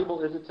 How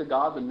valuable is it to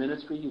God, the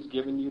ministry he's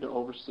given you to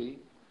oversee?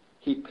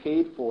 He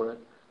paid for it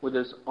with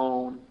his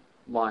own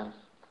life.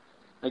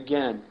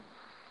 Again,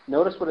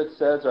 notice what it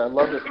says there. I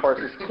love this part.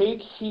 It says, take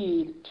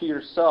heed to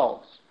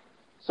yourselves.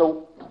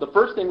 So the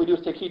first thing we do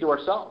is take heed to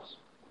ourselves.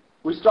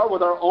 We start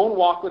with our own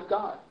walk with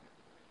God,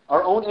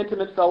 our own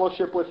intimate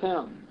fellowship with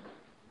him,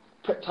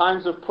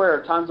 times of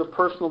prayer, times of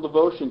personal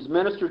devotions,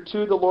 minister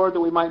to the Lord that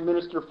we might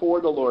minister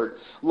for the Lord.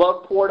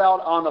 Love poured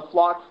out on the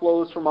flock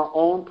flows from our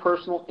own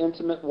personal,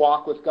 intimate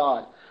walk with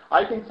God.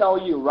 I can tell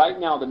you right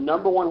now, the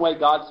number one way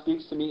God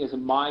speaks to me is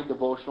in my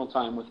devotional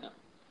time with him.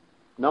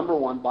 Number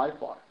one by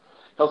far.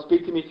 He'll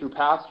speak to me through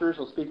pastors,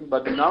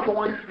 but the number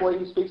one way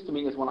he speaks to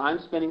me is when I'm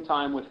spending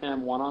time with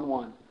him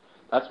one-on-one.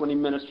 That's when he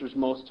ministers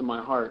most to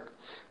my heart.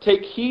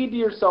 Take heed to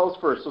yourselves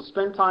first. So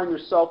spend time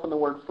yourself in the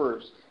Word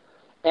first.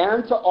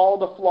 And to all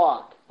the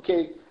flock.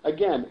 Okay,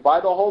 again, by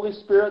the Holy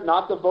Spirit,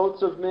 not the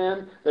votes of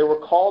men. They were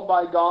called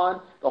by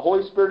God. The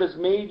Holy Spirit has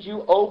made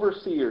you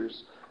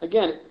overseers.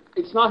 Again,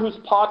 it's not who's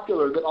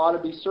popular that ought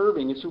to be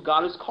serving. It's who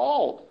God has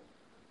called.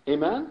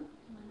 Amen?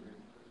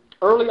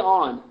 Early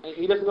on,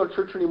 he doesn't go to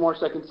church anymore,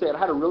 so I can say it. I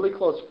had a really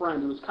close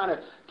friend who was kind of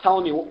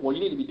telling me, well, you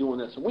need to be doing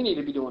this, and we need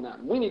to be doing that,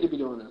 and we need to be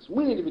doing this, and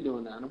we need to be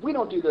doing that, and if we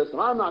don't do this, then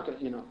I'm not going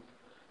to, And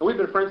we've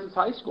been friends since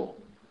high school.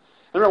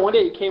 I remember one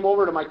day he came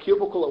over to my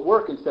cubicle at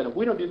work and said, if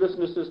we don't do this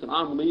and this, then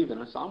I'm leaving.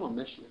 I said, I'm going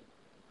to miss you.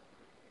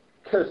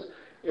 Because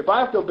if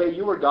I have to obey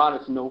you or God,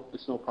 it's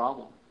no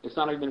problem. It's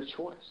not even a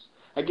choice.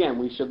 Again,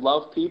 we should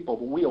love people,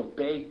 but we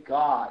obey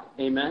God.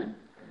 Amen?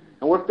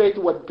 And we're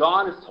faithful to what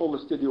God has told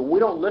us to do. We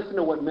don't listen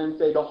to what men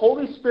say. The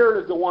Holy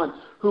Spirit is the one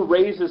who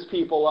raises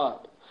people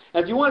up.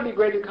 And if you want to be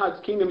great in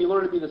God's kingdom, you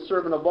learn to be the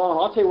servant of all. And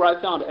I'll tell you where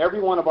I found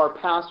every one of our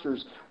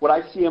pastors, what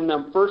I see in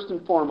them first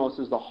and foremost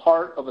is the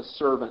heart of a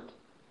servant.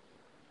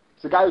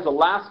 It's the guy who's the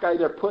last guy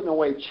there putting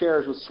away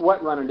chairs with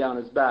sweat running down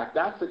his back.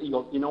 That's it. You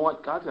go, you know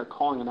what? God's got a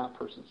calling in that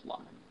person's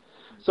life.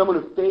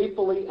 Someone who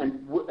faithfully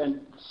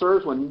and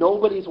serves when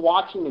nobody's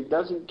watching and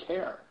doesn't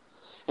care.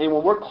 And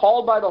when we're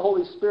called by the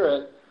Holy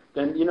Spirit,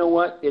 then you know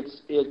what?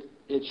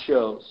 It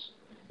shows.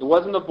 It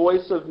wasn't the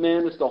voice of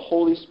men. It's the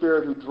Holy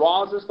Spirit who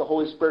draws us, the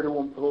Holy Spirit who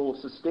will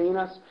sustain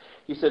us.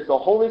 He says, the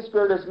Holy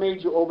Spirit has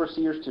made you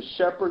overseers to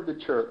shepherd the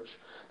church.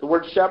 The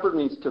word shepherd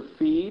means to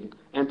feed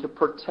and to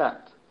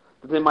protect,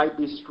 that they might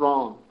be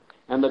strong.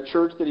 And the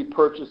church that he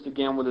purchased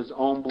again with his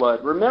own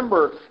blood.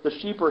 Remember, the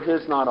sheep are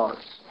his, not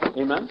ours.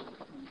 Amen?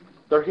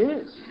 They're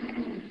his.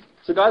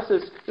 So God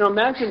says,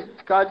 imagine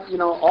God,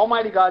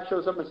 Almighty God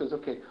shows up and says,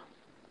 okay,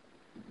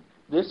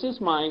 this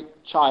is my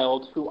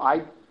child who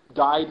I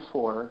died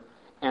for,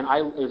 and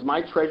is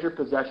my treasured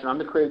possession. I'm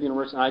the creator of the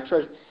universe, and I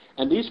treasure.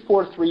 And these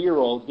 4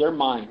 3-year-olds, they're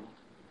mine.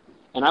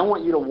 And I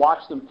want you to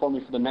watch them for me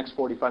for the next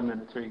 45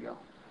 minutes. Here you go.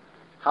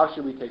 How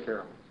should we take care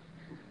of them?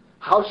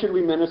 How should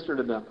we minister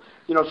to them?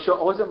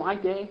 Was it my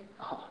day?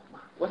 Oh,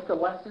 what's the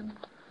lesson?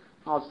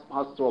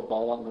 I'll throw a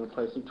ball out and let them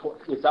play some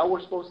toys. Is that what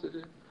we're supposed to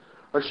do?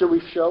 Or should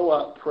we show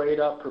up, prayed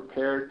up,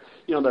 prepared?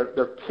 There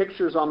are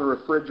pictures on the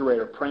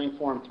refrigerator, praying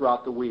for them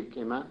throughout the week.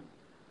 Amen?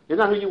 Isn't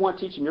that who you want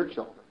teaching your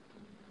children?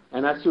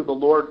 And that's how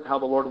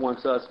the Lord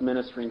wants us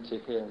ministering to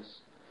his.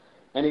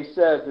 And he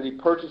says that he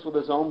purchased with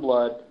his own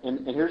blood.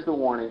 And here's the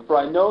warning. For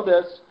I know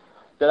this,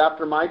 that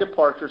after my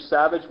departure,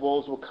 savage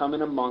wolves will come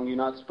in among you,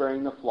 not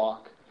sparing the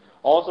flock.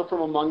 Also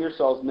from among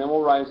yourselves, men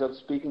will rise up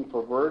speaking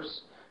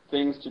perverse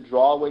things to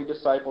draw away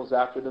disciples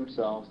after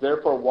themselves.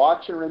 Therefore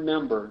watch and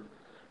remember,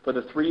 for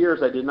the 3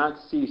 years I did not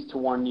cease to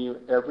warn you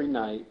every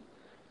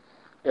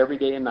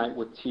day and night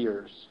with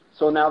tears.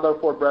 So now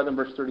therefore, brethren,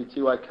 verse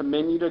 32, I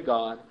commend you to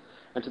God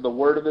and to the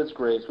word of his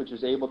grace, which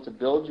is able to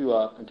build you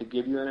up and to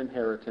give you an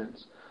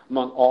inheritance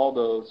among all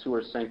those who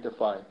are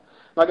sanctified.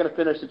 I'm not going to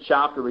finish the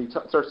chapter, but he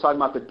starts talking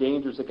about the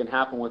dangers that can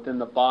happen within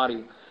the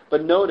body.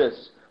 But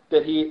notice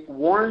that he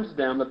warns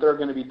them that there are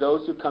going to be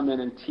those who come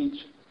in and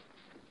teach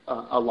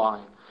a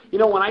lie. You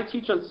know, when I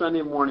teach on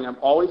Sunday morning, I'm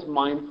always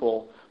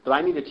mindful that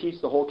I need to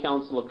teach the whole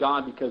counsel of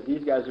God because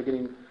these guys are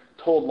getting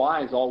told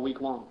lies all week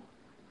long.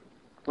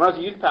 When I was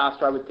a youth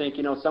pastor, I would think,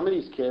 you know, some of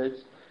these kids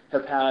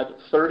have had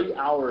 30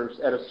 hours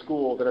at a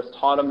school that has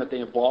taught them that they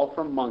evolved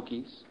from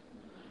monkeys,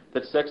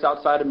 that sex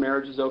outside of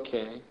marriage is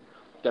okay,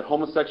 that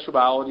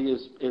homosexuality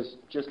is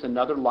just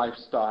another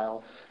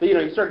lifestyle. That, you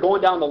know, you start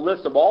going down the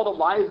list of all the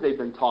lies they've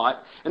been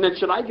taught, and then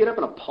should I get up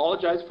and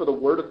apologize for the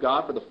Word of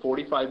God for the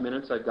 45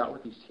 minutes I've got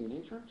with these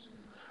teenagers?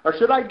 Or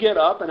should I get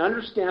up and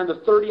understand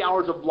the 30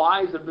 hours of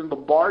lies that have been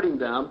bombarding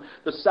them,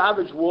 the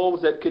savage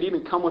wolves that could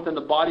even come within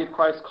the body of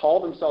Christ,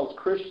 call themselves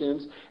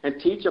Christians, and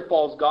teach a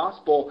false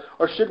gospel?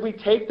 Or should we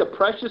take the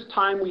precious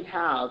time we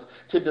have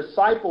to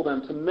disciple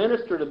them, to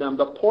minister to them,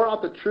 to pour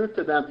out the truth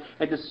to them,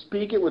 and to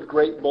speak it with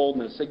great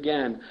boldness?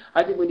 Again,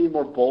 I think we need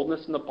more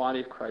boldness in the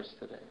body of Christ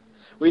today.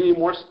 We need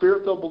more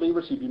Spirit-filled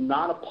believers who do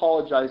not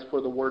apologize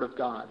for the Word of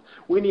God.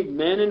 We need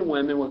men and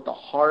women with the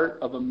heart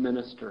of a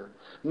minister,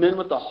 men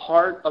with the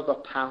heart of a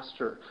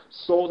pastor,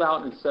 sold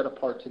out and set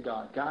apart to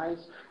God. Guys,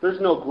 there's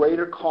no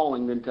greater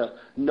calling than to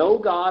know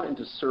God and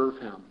to serve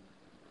Him.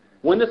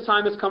 When this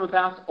time has come and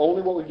passed,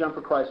 only what we've done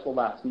for Christ will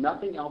last.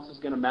 Nothing else is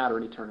going to matter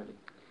in eternity.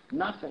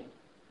 Nothing.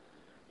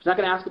 He's not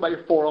going to ask about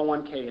your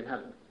 401k in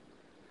heaven.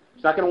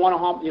 He's not going to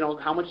want to, you know,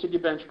 how much did you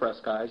bench press,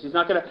 guys? He's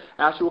not going to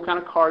ask you what kind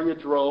of car you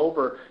drove,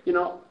 or, you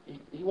know,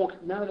 he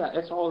won't. None of that.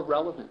 It's all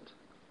irrelevant.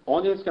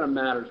 Only thing that's going to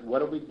matter is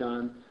what have we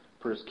done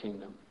for His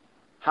kingdom.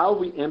 How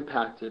have we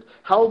impacted?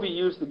 How have we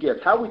used the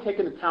gift? How have we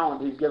taken the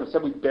talent that He's given us?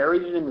 Have we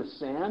buried it in the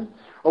sand,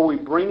 or are we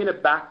bringing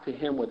it back to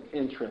Him with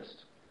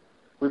interest?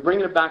 We're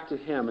bringing it back to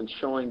Him and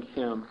showing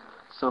Him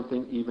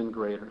something even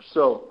greater.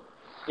 So,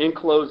 in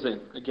closing,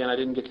 again, I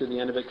didn't get to the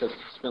end of it because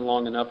it's been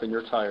long enough and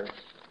you're tired.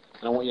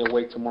 I don't want you to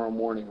wait tomorrow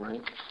morning,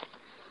 right?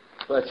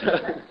 But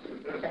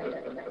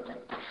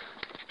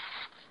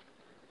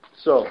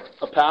so,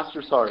 a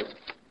pastor's heart.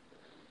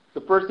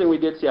 The first thing we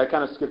did see, I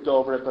kind of skipped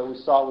over it, but we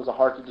saw it was a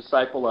heart to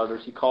disciple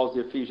others. He calls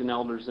the Ephesian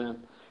elders in.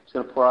 He's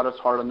going to pour out His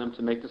heart on them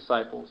to make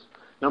disciples.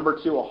 Number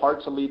 2, a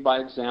heart to lead by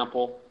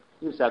example.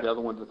 You just add the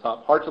other one to the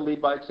top. Heart to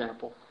lead by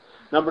example.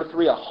 Number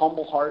 3, a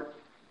humble heart.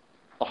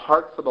 A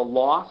heart for the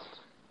lost.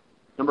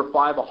 Number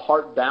 5, a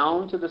heart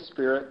bound to the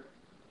Spirit.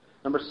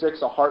 Number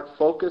 6, a heart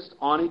focused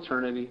on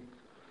eternity.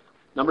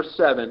 Number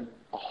 7,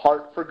 a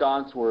heart for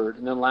God's Word.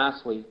 And then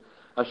lastly,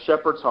 a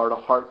shepherd's heart, a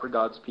heart for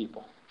God's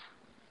people.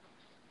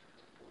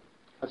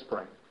 Let's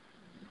pray.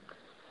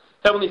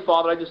 Heavenly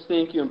Father, I just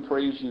thank You and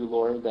praise You,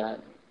 Lord,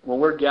 that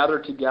when we're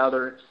gathered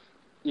together,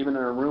 even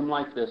in a room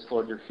like this,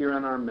 Lord, You're here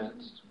in our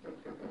midst.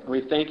 And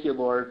we thank You,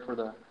 Lord, for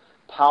the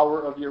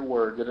power of Your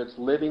Word, that it's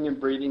living and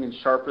breathing and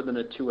sharper than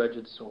a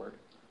two-edged sword.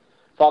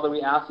 Father,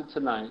 we ask it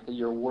tonight that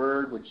Your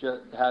Word, which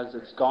as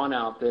it's gone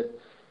out, that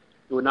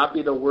it would not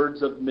be the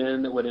words of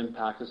men that would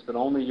impact us, but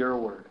only Your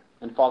Word.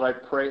 And Father, I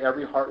pray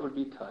every heart would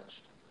be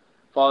touched.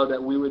 Father,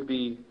 that we would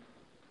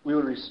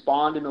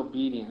respond in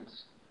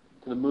obedience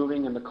to the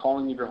moving and the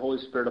calling of Your Holy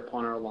Spirit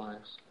upon our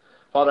lives.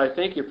 Father, I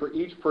thank You for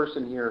each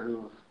person here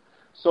who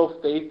so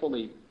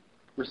faithfully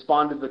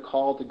responded to the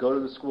call to go to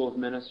the school of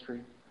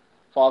ministry.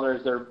 Father,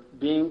 as they're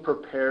being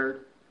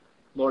prepared,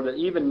 Lord, that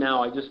even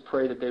now I just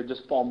pray that they would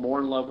just fall more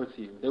in love with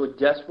You. They would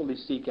desperately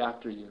seek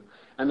after You.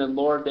 And then,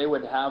 Lord, they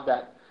would have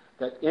that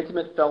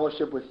intimate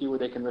fellowship with You where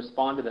they can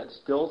respond to that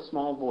still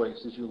small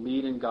voice as You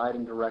lead and guide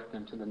and direct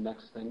them to the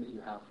next thing that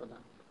You have for them.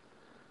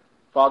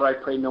 Father, I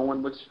pray no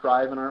one would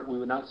we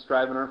would not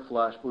strive in our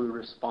flesh, but we would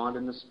respond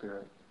in the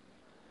Spirit.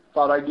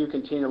 Father, I do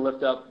continue to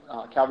lift up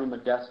Calvary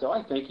Modesto.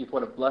 I thank You for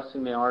what a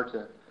blessing they are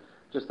to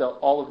just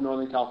all of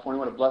Northern California.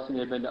 What a blessing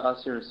they've been to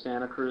us here in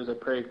Santa Cruz. I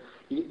pray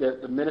that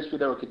the ministry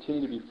there will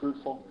continue to be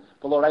fruitful.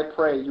 But Lord, I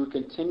pray that would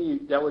continue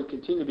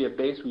to be a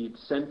base where You'd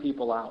send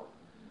people out,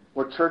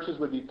 where churches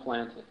would be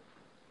planted.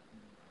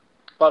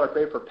 Father, I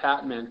pray for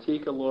Pat and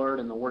Manteca, Lord,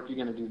 and the work You're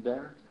going to do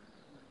there.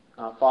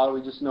 Father,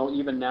 we just know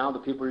even now the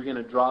people You're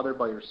going to draw there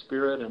by Your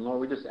Spirit. And Lord,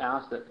 we just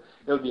ask that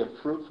it would be a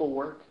fruitful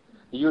work,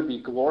 that You would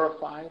be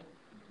glorified.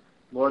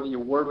 Lord, that Your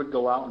Word would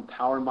go out in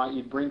power and might.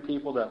 You'd bring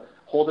people to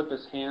hold up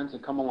His hands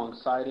and come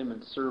alongside Him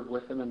and serve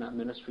with Him in that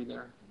ministry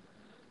there.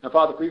 Now,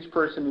 Father, for each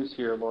person who's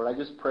here, Lord, I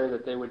just pray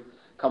that they would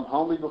come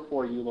humbly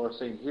before You, Lord,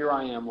 saying, here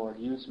I am, Lord,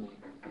 use me.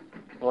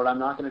 Lord, I'm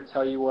not going to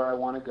tell You where I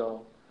want to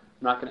go.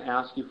 I'm not going to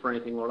ask You for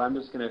anything, Lord. I'm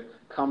just going to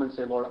come and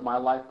say, Lord, my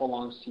life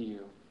belongs to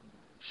You.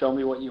 Show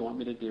me what You want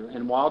me to do.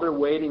 And while they're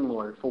waiting,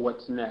 Lord, for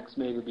what's next,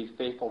 may they be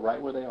faithful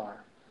right where they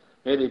are.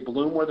 May they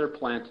bloom where they're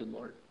planted,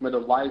 Lord. May their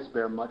lives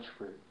bear much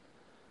fruit.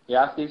 We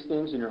ask these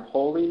things in Your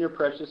holy and Your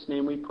precious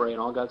name we pray, and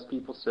all God's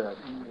people said.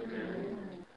 Amen.